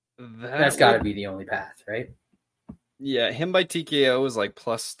 That's got to be the only path, right? Yeah, him by TKO is like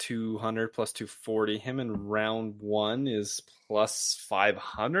plus 200, plus 240. Him in round 1 is plus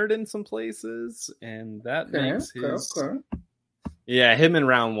 500 in some places, and that makes his... Okay. Yeah, him in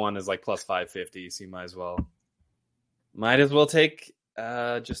round 1 is like plus 550, so you might as well take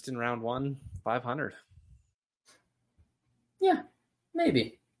just in round 1, 500. Yeah,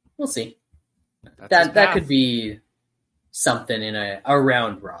 maybe. We'll see. That could be something in a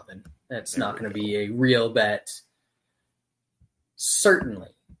round robin. That's not going to be a real bet. Certainly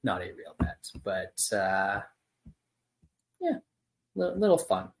not a real bet, but little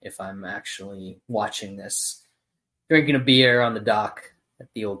fun if I'm actually watching this, drinking a beer on the dock at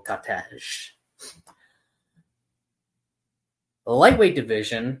the old cottage. The lightweight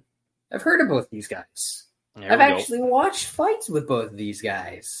division, I've heard of both these guys. I've actually watched fights with both of these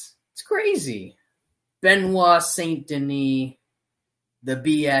guys. It's crazy. Benoit Saint Denis, the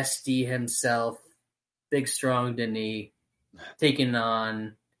BSD himself, Big Strong Denis, taking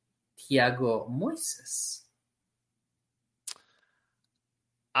on Thiago Moises.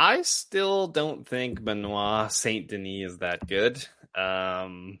 I still don't think Benoit Saint Denis is that good.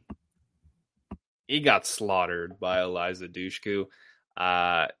 He got slaughtered by Eliza Dushku.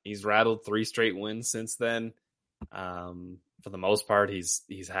 He's rattled 3 straight wins since then. For the most part, he's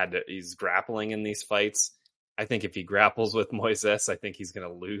grappling in these fights. I think if he grapples with Moises, I think he's going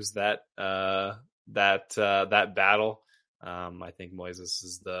to lose that battle. I think Moises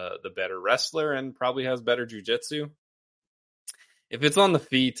is the better wrestler and probably has better jiu-jitsu. If it's on the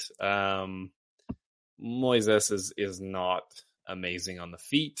feet, Moises is not amazing on the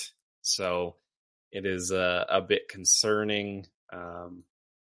feet, so it is a bit concerning.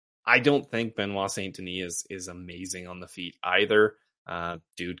 I don't think Benoit Saint Denis is amazing on the feet either.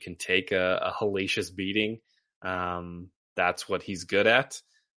 Dude can take a hellacious beating. That's what he's good at.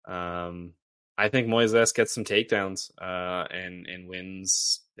 I think Moises gets some takedowns and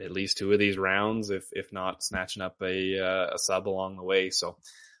wins at least 2 of these rounds, if not snatching up a sub along the way. So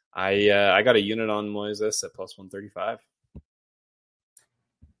I got a unit on Moises at plus 135.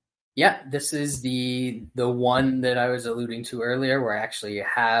 Yeah, this is the one that I was alluding to earlier, where I actually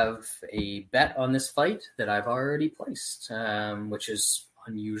have a bet on this fight that I've already placed, which is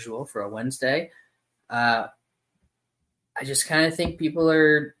unusual for a Wednesday. I just kind of think people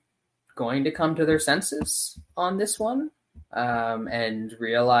are going to come to their senses on this one and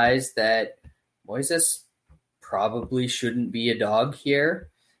realize that Moises probably shouldn't be a dog here.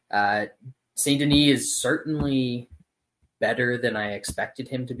 Saint Denis is certainly better than I expected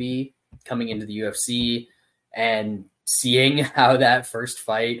him to be coming into the UFC, and seeing how that first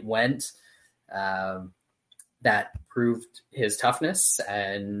fight went, that proved his toughness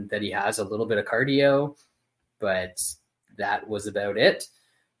and that he has a little bit of cardio, but that was about it.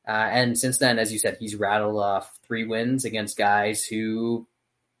 And since then, as you said, he's rattled off 3 wins against guys who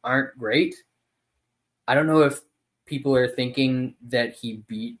aren't great. I don't know if people are thinking that he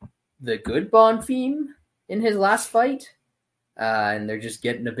beat the good Bonfim in his last fight, and they're just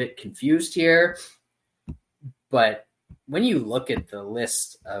getting a bit confused here. But when you look at the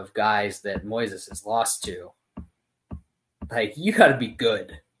list of guys that Moises has lost to, like, you got to be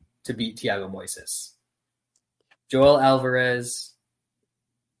good to beat Thiago Moises. Joel Alvarez,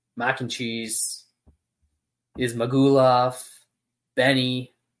 Mac and Cheese, Ismagulov,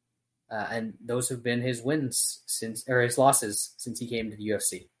 Benny, and those have been his wins his losses since he came to the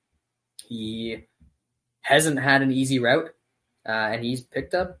UFC. He hasn't had an easy route, and he's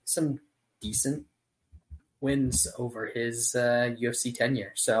picked up some decent wins over his UFC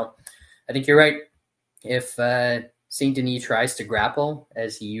tenure. So I think you're right. If St. Denis tries to grapple,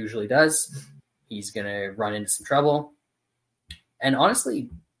 as he usually does, he's going to run into some trouble. And honestly,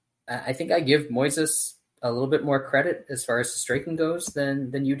 I think I give Moises a little bit more credit as far as the striking goes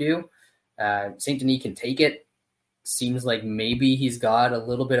than you do. St. Denis can take it. Seems like maybe he's got a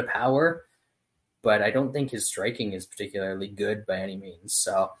little bit of power, but I don't think his striking is particularly good by any means.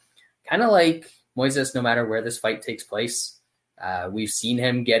 So kind of like Moises, no matter where this fight takes place. We've seen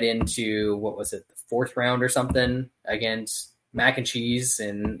him get into, what was it, the 4th round or something against Mac and Cheese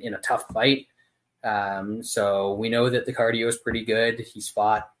in a tough fight. So we know that the cardio is pretty good. He's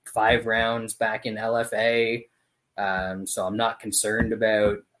fought 5 rounds back in LFA. So I'm not concerned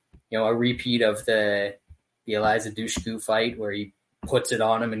about, a repeat of the Eliza Dushku fight where he puts it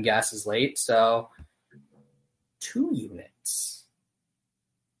on him and gasses late. So 2 units.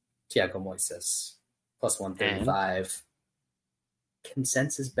 Thiago Moises, plus 135.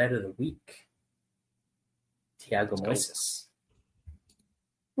 Consensus bet of the week. Thiago Moises.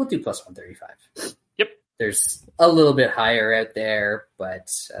 We'll do plus 135. Yep. There's a little bit higher out there,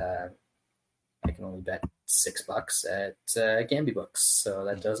 but I can only bet $6 at Gamby Books, so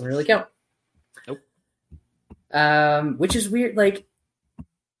that doesn't really count. Nope. Which is weird. Like,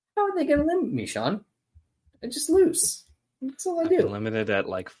 how are they going to limit me, Sean? I just lose. That's all I do. Limited at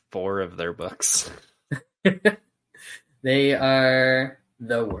like 4 of their books. They are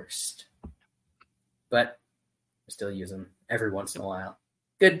the worst, but I still use them every once in a while.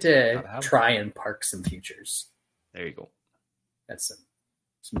 Good to try and park some futures. There you go. That's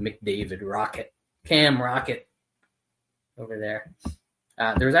some McDavid rocket, Cam rocket over there.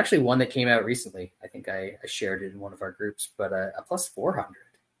 There was actually one that came out recently. I think I shared it in one of our groups, but a plus 400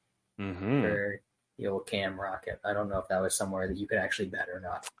 for the old Cam rocket. I don't know if that was somewhere that you could actually bet or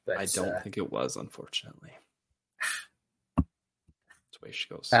not. But I don't think it was, unfortunately. That's the way she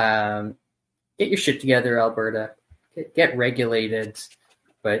goes. Get your shit together, Alberta. Get regulated,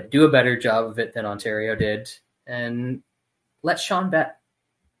 but do a better job of it than Ontario did. And let Sean bet.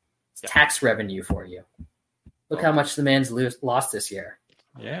 It's tax revenue for you. Look how much the man's lost this year.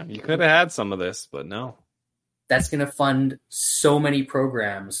 Yeah, you could have had some of this, but no. That's going to fund so many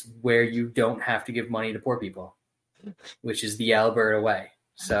programs where you don't have to give money to poor people, which is the Alberta way.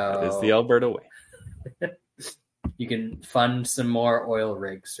 So it is the Alberta way. You can fund some more oil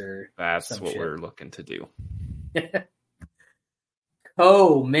rigs or that's what we're looking to do.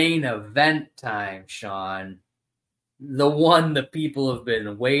 Co-main event time, Sean. The one the people have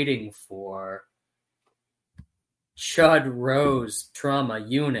been waiting for. Chud Rose Trauma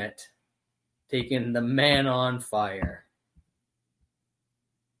Unit taking the man on fire.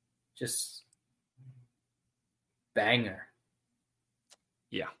 Just banger.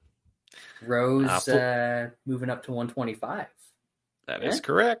 Yeah. Rose moving up to 125. That is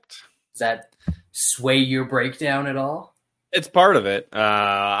correct. Does that sway your breakdown at all? It's part of it.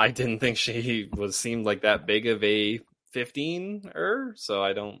 I didn't think she seemed like that big of a 15-er, so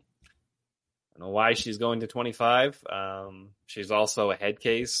I don't know why she's going to 25. She's also a head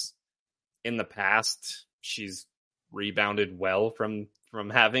case. In the past, she's rebounded well from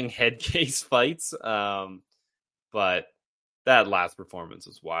having head case fights. But that last performance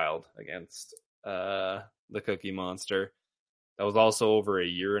was wild against the Cookie Monster. That was also over a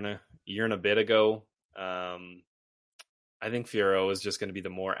year and a bit ago. I think Fiorot is just going to be the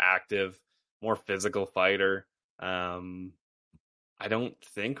more active, more physical fighter. I don't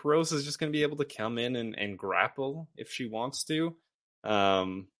think Rose is just going to be able to come in and grapple if she wants to.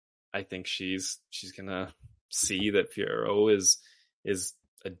 I think she's going to see that Fiorot is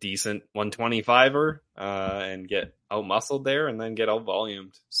a decent 125er and get out-muscled there and then get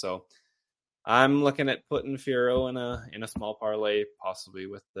out-volumed. So I'm looking at putting Fiorot in a small parlay, possibly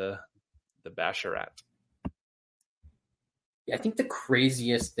with the Basharat. Yeah, I think the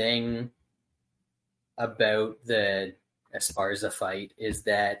craziest thing about as far as the fight is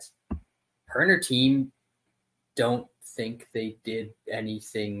that her and her team don't think they did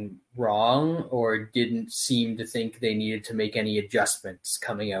anything wrong or didn't seem to think they needed to make any adjustments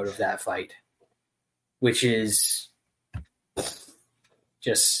coming out of that fight, which is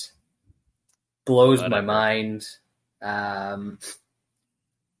just blows my mind.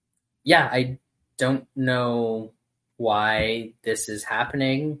 Yeah, I don't know why this is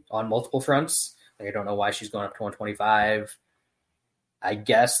happening on multiple fronts. Like, I don't know why she's going up to 125. I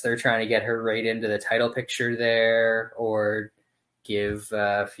guess they're trying to get her right into the title picture there, or give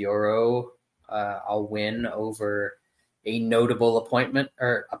Fiorot a win over a notable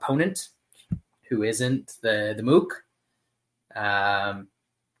opponent who isn't the Mook. Yeah,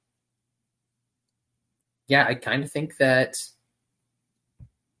 I kind of think that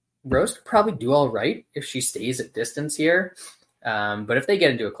Rose could probably do all right if she stays at distance here. But if they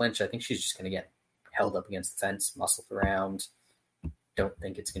get into a clinch, I think she's just going to get held up against the fence, muscled around. Don't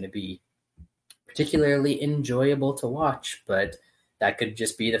think it's going to be particularly enjoyable to watch, but that could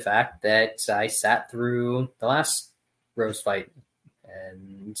just be the fact that I sat through the last Rose fight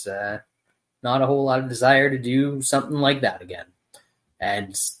and not a whole lot of desire to do something like that again.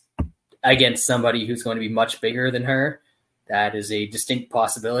 And against somebody who's going to be much bigger than her, that is a distinct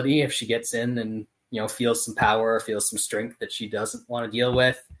possibility if she gets in and, feels some power, feels some strength that she doesn't want to deal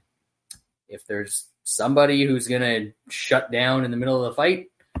with. If there's somebody who's going to shut down in the middle of the fight,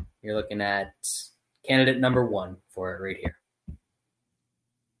 you're looking at candidate number 1 for it right here.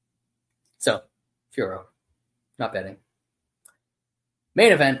 So, Furo, not betting.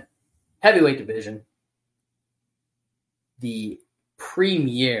 Main event, heavyweight division. The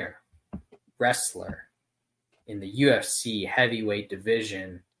premier wrestler in the UFC heavyweight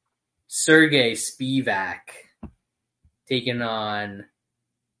division, Sergey Spivak, taking on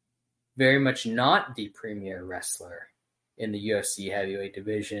very much not the premier wrestler in the UFC heavyweight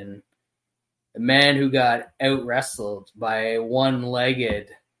division, the man who got out-wrestled by a one-legged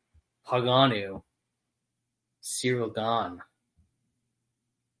Haganu, Cyril Gane.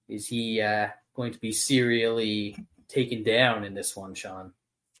 Is he going to be serially taken down in this one, Sean?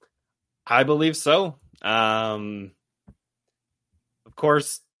 I believe so. Of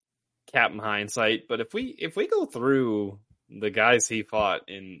course, Captain Hindsight, but if we go through the guys he fought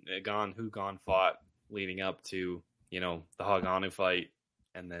in who Gane fought leading up to, the Haganu fight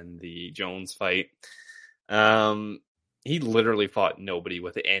and then the Jones fight, he literally fought nobody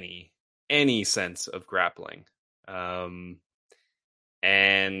with any sense of grappling.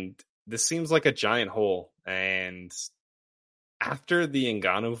 And this seems like a giant hole. And after the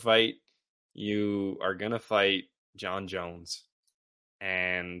Ngannou fight, you are going to fight John Jones.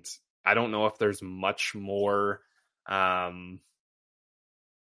 And I don't know if there's much more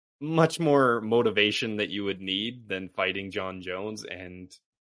motivation that you would need than fighting John Jones. And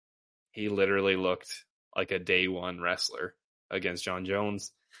he literally looked like a day one wrestler against John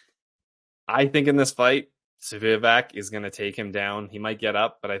Jones. I think in this fight, Spivak is going to take him down. He might get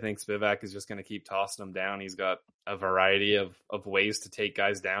up, but I think Spivak is just going to keep tossing him down. He's got a variety of ways to take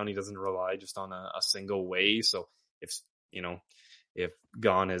guys down. He doesn't rely just on a single way. So if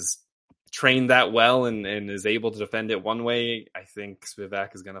Gane is trained that well and is able to defend it one way, I think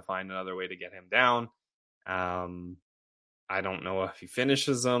Spivak is going to find another way to get him down. I don't know if he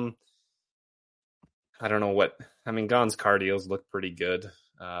finishes him. I don't know Gane's cardios look pretty good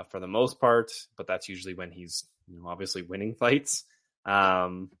for the most part, but that's usually when he's obviously winning fights.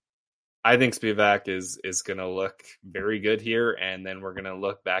 I think Spivak is going to look very good here, and then we're going to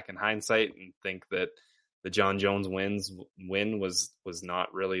look back in hindsight and think that the John Jones win was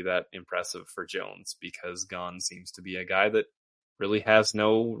not really that impressive for Jones, because Gane seems to be a guy that really has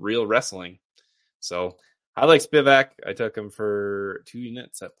no real wrestling. So I like Spivak. I took him for 2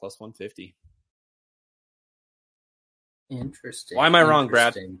 units at plus 150. Interesting. Why am I wrong,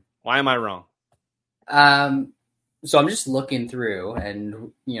 Brad? Why am I wrong? So I'm just looking through,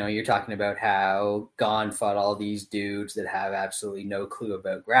 and you're talking about how Gane fought all these dudes that have absolutely no clue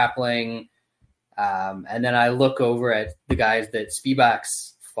about grappling. And then I look over at the guys that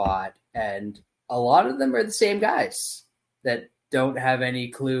Spivak's fought, and a lot of them are the same guys that don't have any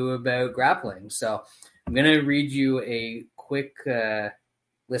clue about grappling. So I'm going to read you a quick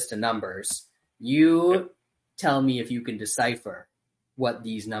list of numbers. You tell me if you can decipher what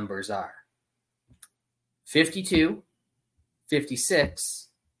these numbers are. 52, 56,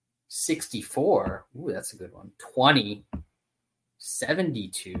 64. Ooh, that's a good one. 20,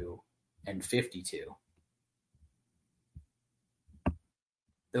 72, and 52.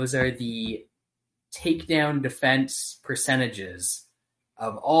 Those are the takedown defense percentages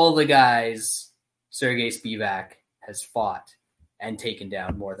of all the guys Sergey Spivak has fought and taken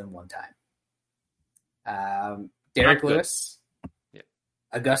down more than one time. Derek Lewis, yeah.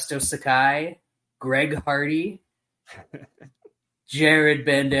 Augusto Sakai, Greg Hardy, Jared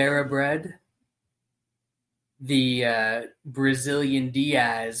Bandera Bread, the Brazilian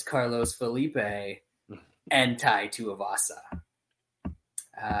Diaz, Carlos Felipe, and Tai Tuivasa.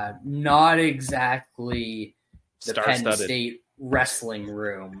 Not exactly the Penn State wrestling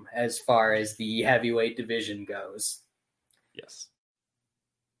room as far as the heavyweight division goes. Yes.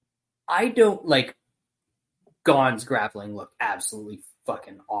 I don't like Gane's grappling looked absolutely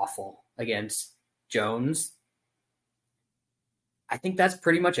fucking awful against Jones. I think that's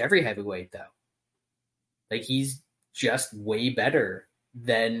pretty much every heavyweight, though. Like, he's just way better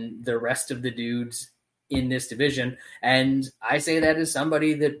than the rest of the dudes in this division. And I say that as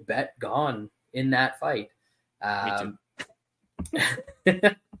somebody that bet Gane in that fight. Me too.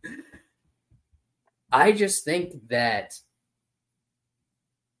 I just think that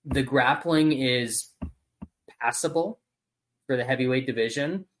the grappling is passable for the heavyweight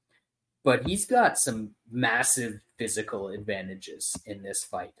division, but he's got some massive physical advantages in this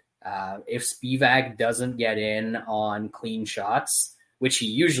fight. If Spivak doesn't get in on clean shots, which he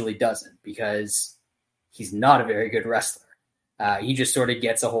usually doesn't because he's not a very good wrestler, he just sort of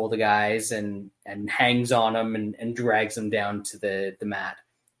gets a hold of guys and hangs on them and drags them down to the mat.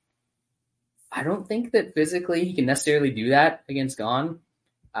 I don't think that physically he can necessarily do that against Gane.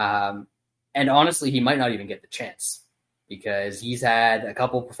 And honestly, he might not even get the chance because he's had a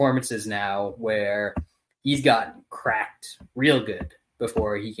couple performances now where he's gotten cracked real good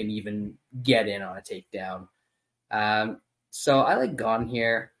before he can even get in on a takedown. So I like Gane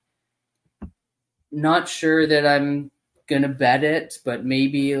here. Not sure that I'm going to bet it, but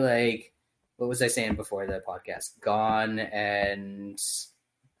maybe like, what was I saying before the podcast? Gane and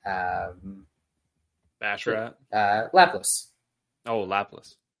Basharat? Lapis. Oh,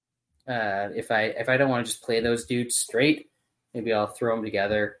 Lapis. If I don't want to just play those dudes straight, maybe I'll throw them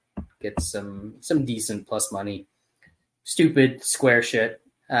together, get some decent plus money. Stupid square shit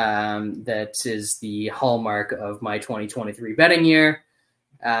that is the hallmark of my 2023 betting year.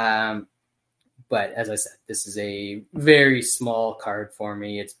 But as I said, this is a very small card for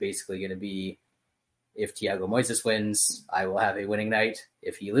me. It's basically going to be, if Thiago Moises wins, I will have a winning night.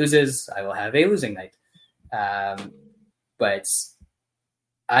 If he loses, I will have a losing night. But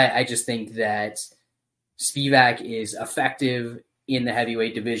I just think that Spivak is effective in the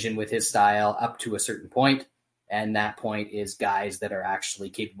heavyweight division with his style up to a certain point. And that point is guys that are actually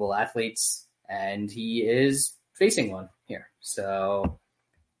capable athletes. And he is facing one here. So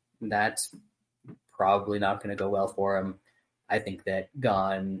that's probably not going to go well for him. I think that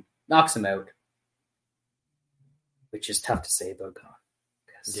Gane knocks him out, which is tough to say about Gane.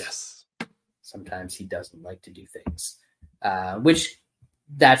 Yes. Sometimes he doesn't like to do things, which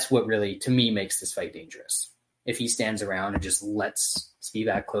that's what really, to me, makes this fight dangerous. If he stands around and just lets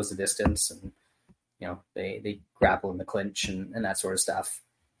Spivak close the distance and, you know, they grapple in the clinch and that sort of stuff.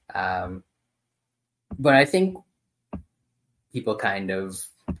 But I think people kind of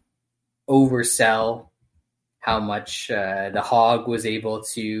oversell how much the Hog was able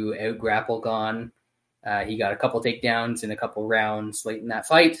to out-grapple Gane. He got a couple takedowns in a couple rounds late in that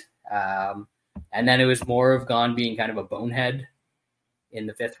fight. And then it was more of Gane being kind of a bonehead in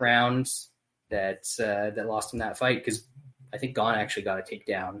the fifth round that lost him that fight, because I think Gane actually got a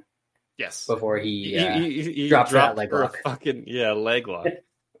takedown. Yes. Before he dropped that leg lock. Leg lock.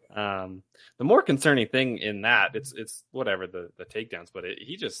 The more concerning thing in that, it's whatever the takedowns, but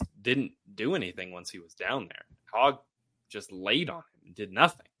he just didn't do anything once he was down there. Hog just laid on him and did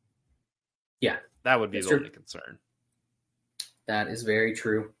nothing. Yeah. That would be the only concern. That is very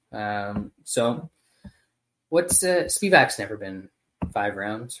true. So what's Spivak's never been 5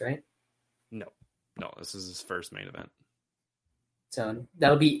 rounds, right? No, this is his first main event. So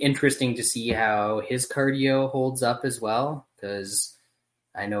that'll be interesting to see how his cardio holds up as well, because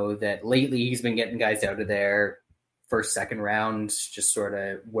I know that lately he's been getting guys out of there first, second rounds, just sort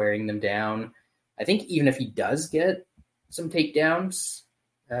of wearing them down. I think even if he does get some takedowns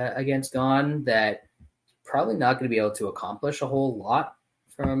against Gane, that probably not going to be able to accomplish a whole lot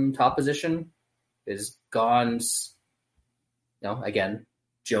from top position, because Gane's, again,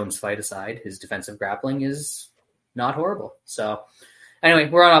 Jones fight aside, his defensive grappling is not horrible. So anyway,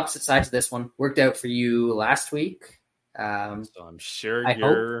 we're on opposite sides of this one. Worked out for you last week. So I'm sure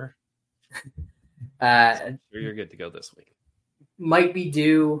you're good to go this week. Might be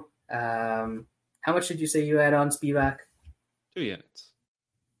due. How much did you say you had on Spivak? 2 units.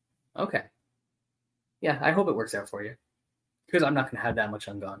 Okay. Yeah, I hope it works out for you, because I'm not going to have that much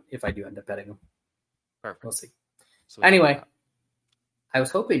on Gane if I do end up betting him. Perfect. We'll see. So anyway, I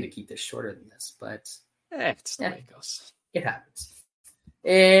was hoping to keep this shorter than this, but it's the way it goes. It happens.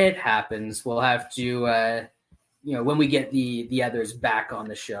 It happens. We'll have to, when we get the others back on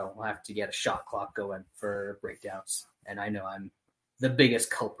the show, we'll have to get a shot clock going for breakdowns. And I know I'm the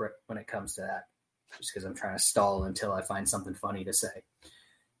biggest culprit when it comes to that, just because I'm trying to stall until I find something funny to say.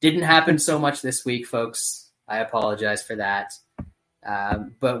 Didn't happen so much this week, folks. I apologize for that.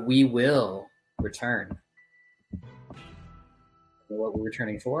 But we will return. What we're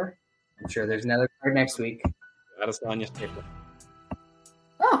returning for? I'm sure there's another card next week. Adesanya's paper.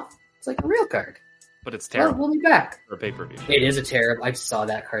 Oh, it's like a real card. But it's terrible. Well, we'll be back. For a pay-per-view. It is a terrible. I saw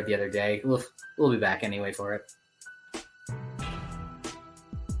that card the other day. We'll be back anyway for it.